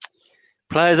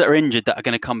players that are injured that are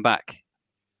going to come back.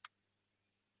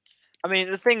 I mean,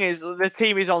 the thing is, the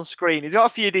team is on screen. He's got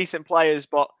a few decent players,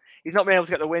 but he's not been able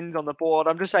to get the wins on the board.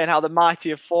 I'm just saying how the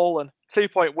mighty have fallen.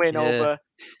 2-point win over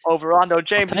Orlando.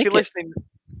 James, if you're listening,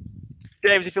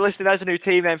 there's a new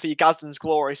team name for your Gazden's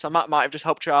Glory. So Matt might have just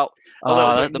helped you out.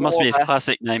 That must be his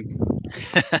classic name.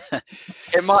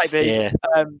 It might be.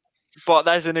 Yeah. But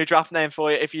there's a new draft name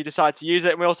for you if you decide to use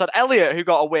it. And we also had Elliot, who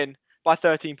got a win by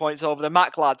 13 points over the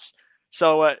Mac lads.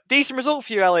 So decent result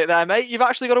for you, Elliot, there, mate. You've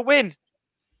actually got a win.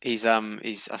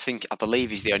 I believe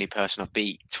he's the only person I've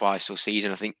beat twice all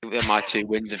season. I think my 2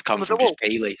 wins have come from just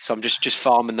Peely. So I'm just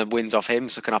farming the wins off him.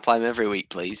 So can I play him every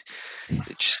week, please?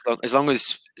 As long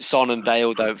as Son and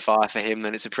Bale don't fire for him,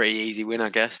 then it's a pretty easy win, I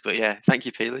guess. But yeah, thank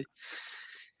you, Peely.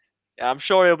 Yeah, I'm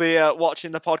sure he'll be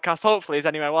watching the podcast. Hopefully,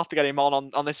 anyway. We'll have to get him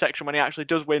on this section when he actually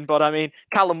does win. But I mean,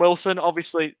 Callum Wilson,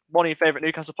 obviously one of your favourite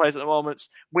Newcastle players at the moment,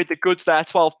 with the goods there,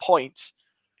 12 points.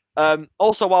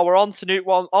 Also, while we're on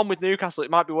with Newcastle, it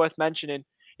might be worth mentioning,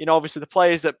 obviously the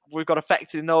players that we've got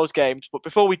affected in those games. But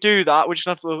before we do that, we're just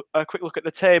going to have a quick look at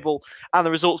the table and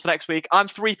the results for next week. I'm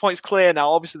 3 points clear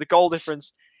now. Obviously, the goal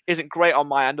difference isn't great on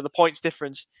my end, or the points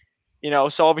difference.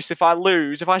 So obviously if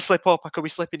I slip up, I could be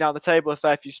slipping down the table a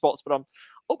fair few spots, but I'm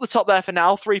up the top there for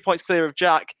now, 3 points clear of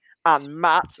Jack and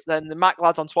Matt. Then the Mac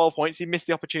lad's on 12 points. He missed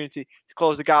the opportunity to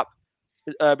close the gap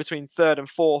between third and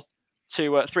fourth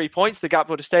to 3 points. The gap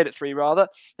would have stayed at 3 rather.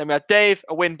 Then we had Dave,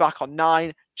 a win back on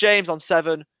 9, James on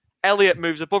 7, Elliot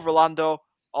moves above Rolando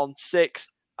on 6,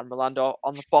 and Rolando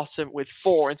on the bottom with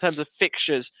 4. In terms of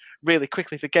fixtures, really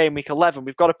quickly for game week 11,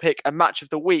 we've got to pick a match of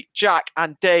the week. Jack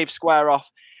and Dave square off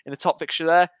in the top fixture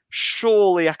there.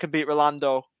 Surely I can beat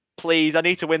Rolando. Please, I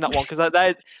need to win that one because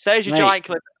there's your giant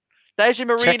clip. There's your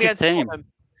Marine against Tottenham.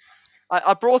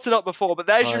 I brought it up before, but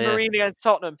there's your Marine against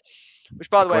Tottenham, which,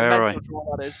 by the way, mental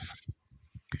draw that is.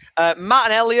 Matt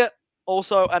and Elliot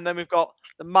also, and then we've got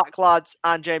the Mac lads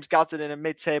and James Gadsden in a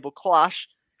mid-table clash.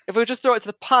 If we just throw it to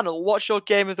the panel, what's your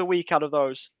game of the week out of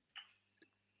those?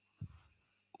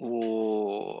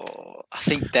 Oh, I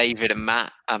think David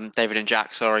and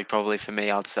Jack. Sorry, probably for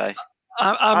me, I'd say.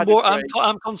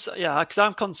 I'm concerned. Yeah, because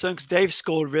I'm concerned because Dave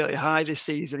scored really high this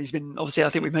season. He's been obviously, I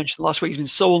think we mentioned last week, he's been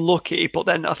so unlucky. But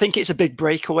then I think it's a big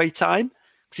breakaway time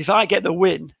because if I get the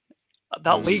win,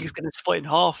 that league is going to split in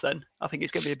half. Then I think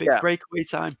it's going to be a big breakaway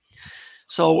time.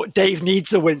 So Dave needs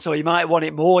the win, so he might want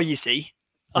it more. You see.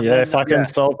 And then, if I can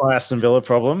solve my Aston Villa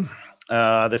problem,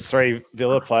 there's 3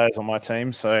 Villa players on my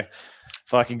team, so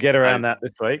if I can get around that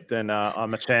this week, then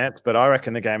I'm a chance. But I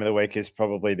reckon the game of the week is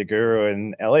probably the Guru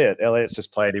and Elliot. Elliot's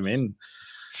just played him in.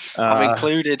 I'm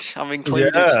included.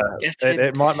 Yeah,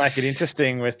 it might make it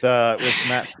interesting with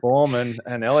Matt's form and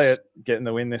Elliot getting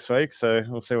the win this week. So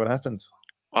we'll see what happens.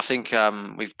 I think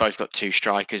we've both got 2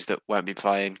 strikers that won't be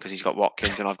playing because he's got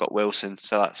Watkins and I've got Wilson.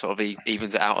 So that sort of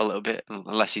evens it out a little bit,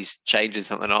 unless he's changing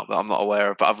something up that I'm not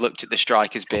aware of. But I've looked at the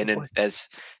strikers bin and there's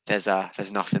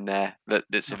nothing there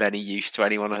that's of any use to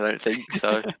anyone, I don't think.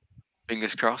 So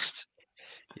fingers crossed.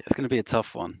 Yeah, it's going to be a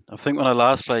tough one. I think when I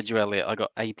last played you, Elliot, I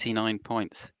got 89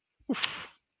 points.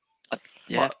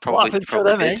 Yeah, what happened to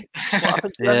them, eh?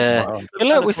 Yeah. But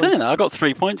look, we're saying that. I got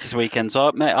 3 points this weekend. So,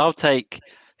 mate, I'll take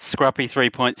scrappy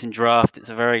 3 points in draft. It's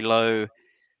a very low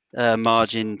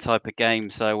margin type of game.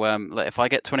 So if I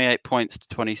get 28 points to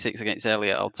 26 against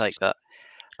Elliot, I'll take that.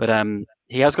 But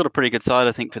he has got a pretty good side,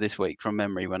 I think, for this week from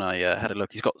memory. When I had a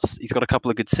look, he's got a couple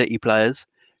of good City players.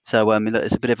 So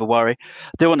it's a bit of a worry.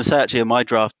 I do want to say actually in my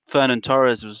draft, Fernan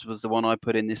Torres was the one I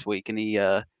put in this week, and he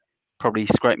probably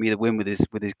scraped me the win with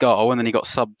his goal, and then he got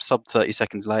sub 30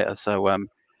 seconds later. So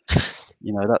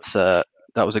that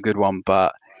was a good one,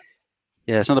 but.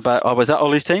 Yeah, it's not about. Oh, was that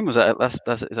Ollie's team? Was that is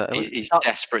that? He's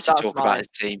desperate to talk about his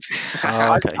team.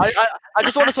 Okay. I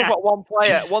just want to talk about one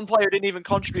player. One player who didn't even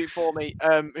contribute for me.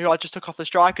 Who I just took off the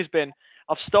strikers bin.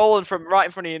 I've stolen from right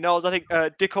in front of your nose. I think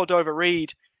Dick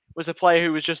Cordova-Reid was a player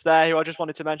who was just there. Who I just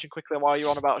wanted to mention quickly while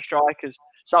you're on about strikers.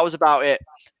 So that was about it.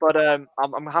 But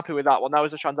I'm happy with that one. That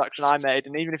was a transaction I made,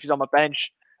 and even if he's on my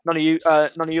bench, none of you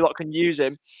lot can use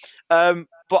him.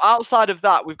 But outside of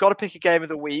that, we've got to pick a game of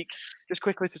the week, just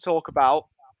quickly to talk about.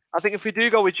 I think if we do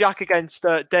go with Jack against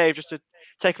Dave, just to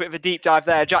take a bit of a deep dive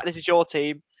there. Jack, this is your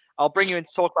team. I'll bring you in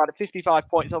to talk about it. 55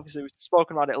 points, obviously, we've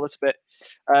spoken about it a little bit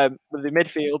with the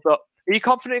midfield. But are you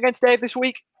confident against Dave this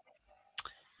week?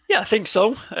 Yeah, I think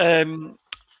so.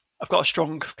 I've got a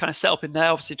strong kind of setup in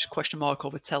there. Obviously, just question mark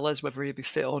over Tellers, whether he'll be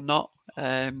fit or not.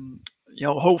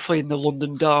 Hopefully in the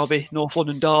North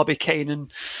London derby, Kane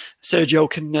and Sergio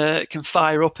can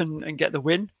fire up and get the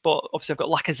win. But obviously I've got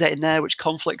Lacazette in there, which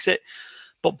conflicts it.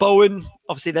 But Bowen,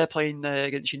 obviously they're playing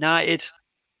against United.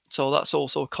 So that's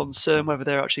also a concern whether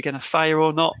they're actually going to fire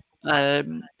or not.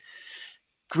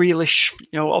 Grealish,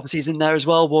 obviously he's in there as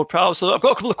well, Ward-Prowse. So I've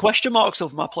got a couple of question marks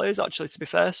over my players, actually, to be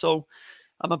fair. So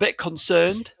I'm a bit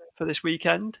concerned for this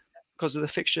weekend because of the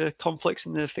fixture conflicts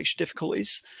and the fixture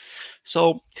difficulties.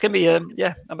 So it's going to be,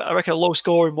 I reckon a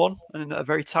low-scoring one and a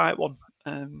very tight one.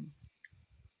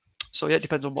 So, it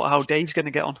depends on how Dave's going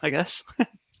to get on, I guess.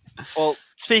 Well,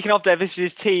 speaking of Dave, this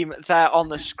is his team there on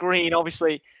the screen.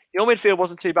 Obviously, your midfield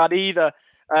wasn't too bad either.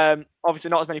 Obviously,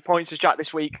 not as many points as Jack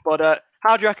this week. But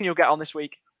how do you reckon you'll get on this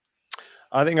week?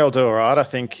 I think I'll do all right. I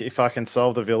think if I can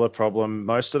solve the Villa problem,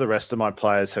 most of the rest of my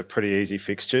players have pretty easy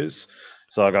fixtures.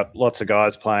 So I got lots of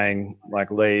guys playing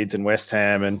like Leeds and West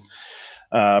Ham and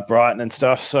Brighton and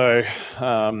stuff. So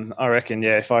I reckon,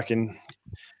 if I can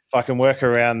if I can work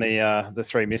around the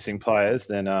 3 missing players,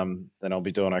 then I'll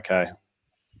be doing okay.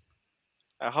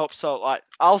 I hope so. Like,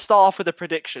 I'll start off with the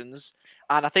predictions,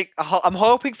 and I think I'm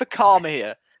hoping for karma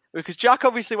here because Jack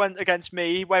obviously went against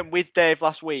me. He went with Dave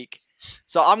last week,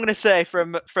 so I'm going to say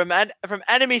from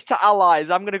enemies to allies,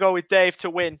 I'm going to go with Dave to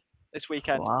win this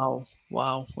weekend. Wow,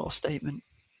 what a statement.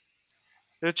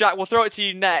 Jack, we'll throw it to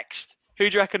you next. Who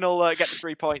do you reckon will get the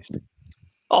 3 points?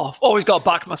 Oh, I've always got to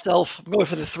back myself. I'm going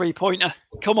for the 3-pointer.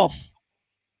 Come on.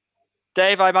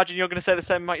 Dave, I imagine you're going to say the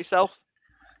same about yourself?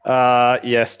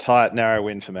 Yes, tight, narrow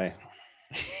win for me.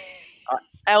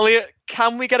 Elliot,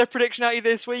 can we get a prediction out of you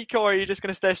this week, or are you just going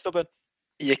to stay stubborn?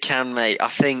 You can, mate. I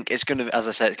think it's going to, as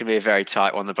I said, it's going to be a very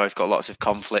tight one. They've both got lots of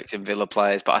conflict in Villa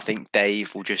players, but I think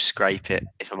Dave will just scrape it,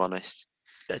 if I'm honest.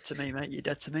 Dead to me, mate. You're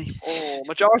dead to me. Oh,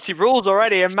 majority rules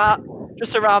already. And Matt,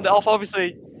 just to round it off,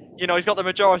 obviously, he's got the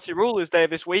majority rule as Dave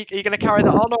this week. Are you going to carry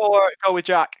that on or go with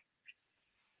Jack?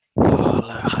 Oh,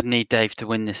 look, I need Dave to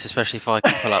win this, especially if I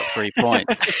can pull out 3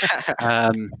 points.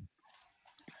 I'm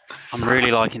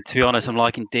really liking, to be honest, I'm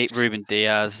liking Ruben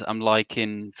Diaz. I'm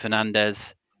liking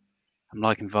Fernandez. I'm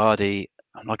liking Vardy.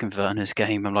 I'm liking Werner's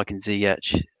game. I'm liking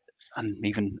Ziyech. And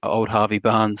even old Harvey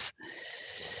Barnes.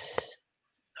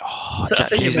 Oh,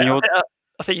 Jack, who's in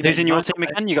your team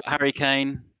again? You got Harry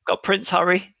Kane. Got Prince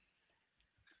Harry.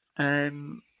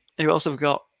 Who else have we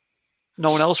got?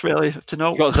 No one else really to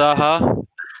know. You got Zaha.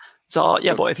 Zaha,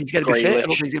 yeah, but if he's going to be fit, I don't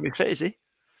think he's going to be fit, is he?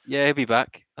 Yeah, he'll be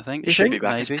back. I think he should be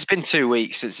back. It's been 2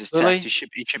 weeks since his test. He should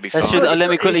be fine.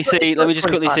 Let me quickly see. Let me just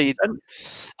quickly see.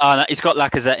 Oh, no, he's got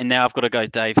Lacazette in now. I've got to go,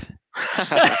 Dave.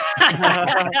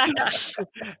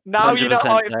 Now you know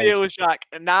how it feels, Jack.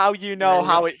 Now you know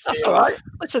how it feels. That's all right.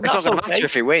 Listen, it's not going to matter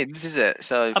if he wins, is it?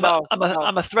 So I'm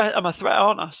a threat. I'm a threat,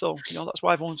 aren't I? So that's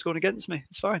why everyone's going against me.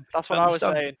 It's fine. That's what I was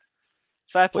saying.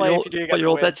 Fair play if you do get. But you're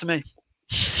all dead to me.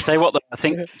 Say what though, I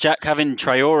think Jack having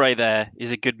Traore there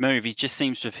is a good move. He just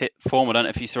seems to have hit form. I don't know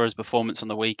if you saw his performance on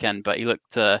the weekend, but he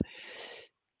looked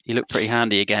pretty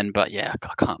handy again. But yeah,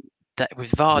 I can't.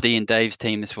 With Vardy and Dave's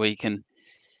team this week, and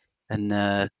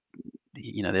the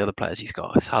other players he's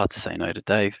got, it's hard to say no to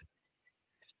Dave.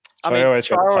 I mean,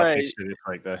 Traore, this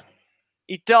week, though.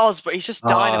 He does, but he's just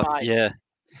dynamite. Yeah,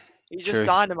 he's just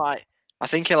dynamite. I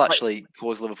think he'll actually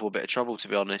cause Liverpool a bit of trouble, to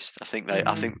be honest. I think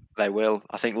they will.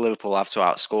 I think Liverpool have to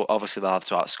outscore. Obviously, they'll have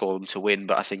to outscore them to win,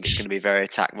 but I think it's going to be a very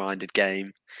attack-minded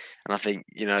game. And I think,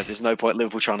 there's no point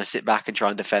Liverpool trying to sit back and try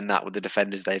and defend that with the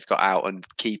defenders they've got out, and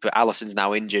keeper Alisson's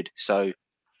now injured. So,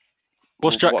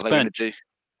 what's Jack's bench?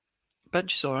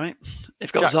 Bench is all right.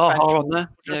 They've got Zaha on there.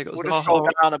 Yeah, got Zaha scroll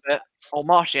down a bit. Oh,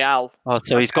 Martial. Oh,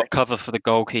 so he's got cover for the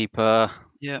goalkeeper.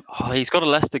 Yeah. Oh, he's got a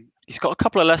Leicester. He's got a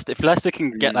couple of Leicester. If Leicester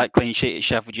can get that clean sheet at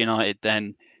Sheffield United,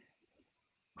 then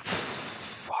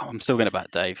I'm still going to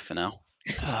back Dave for now.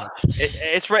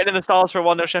 It's written in the stars for a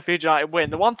 1-0 Sheffield United win.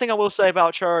 The one thing I will say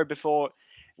about Traore before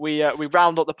we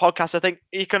round up the podcast, I think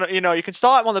you can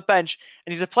start him on the bench,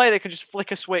 and he's a player that can just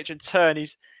flick a switch and turn.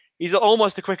 He's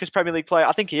almost the quickest Premier League player.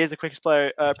 I think he is the quickest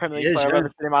Premier League player I've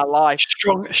ever seen in my life.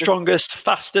 Strongest,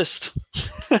 fastest.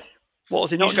 What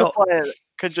has he not got? Player that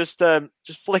can just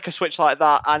flick a switch like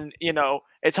that, and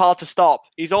it's hard to stop.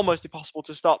 He's almost impossible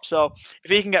to stop. So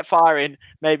if he can get firing,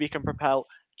 maybe he can propel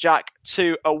Jack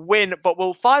to a win. But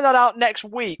we'll find that out next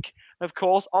week, of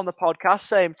course, on the podcast,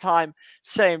 same time,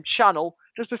 same channel.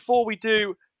 Just before we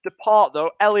do depart,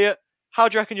 though, Elliot, how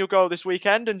do you reckon you'll go this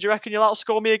weekend? And do you reckon you'll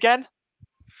outscore me again?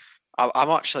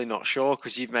 I'm actually not sure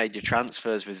because you've made your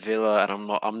transfers with Villa,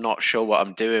 and I'm not sure what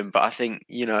I'm doing. But I think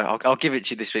I'll give it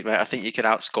to you this week, mate. I think you could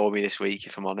outscore me this week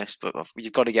if I'm honest. But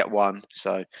you've got to get one.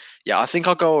 So yeah, I think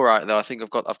I'll go all right though. I think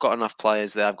I've got enough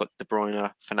players there. I've got De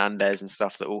Bruyne, Fernandez, and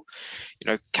stuff that will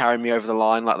carry me over the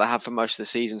line like they have for most of the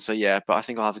season. So yeah, but I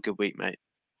think I'll have a good week, mate.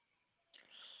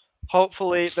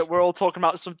 Hopefully that we're all talking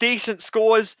about some decent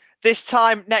scores this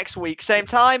time next week. Same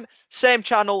time, same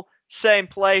channel, same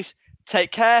place.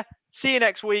 Take care. See you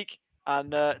next week,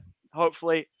 and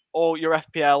hopefully all your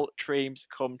FPL dreams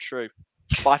come true.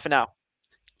 Bye for now.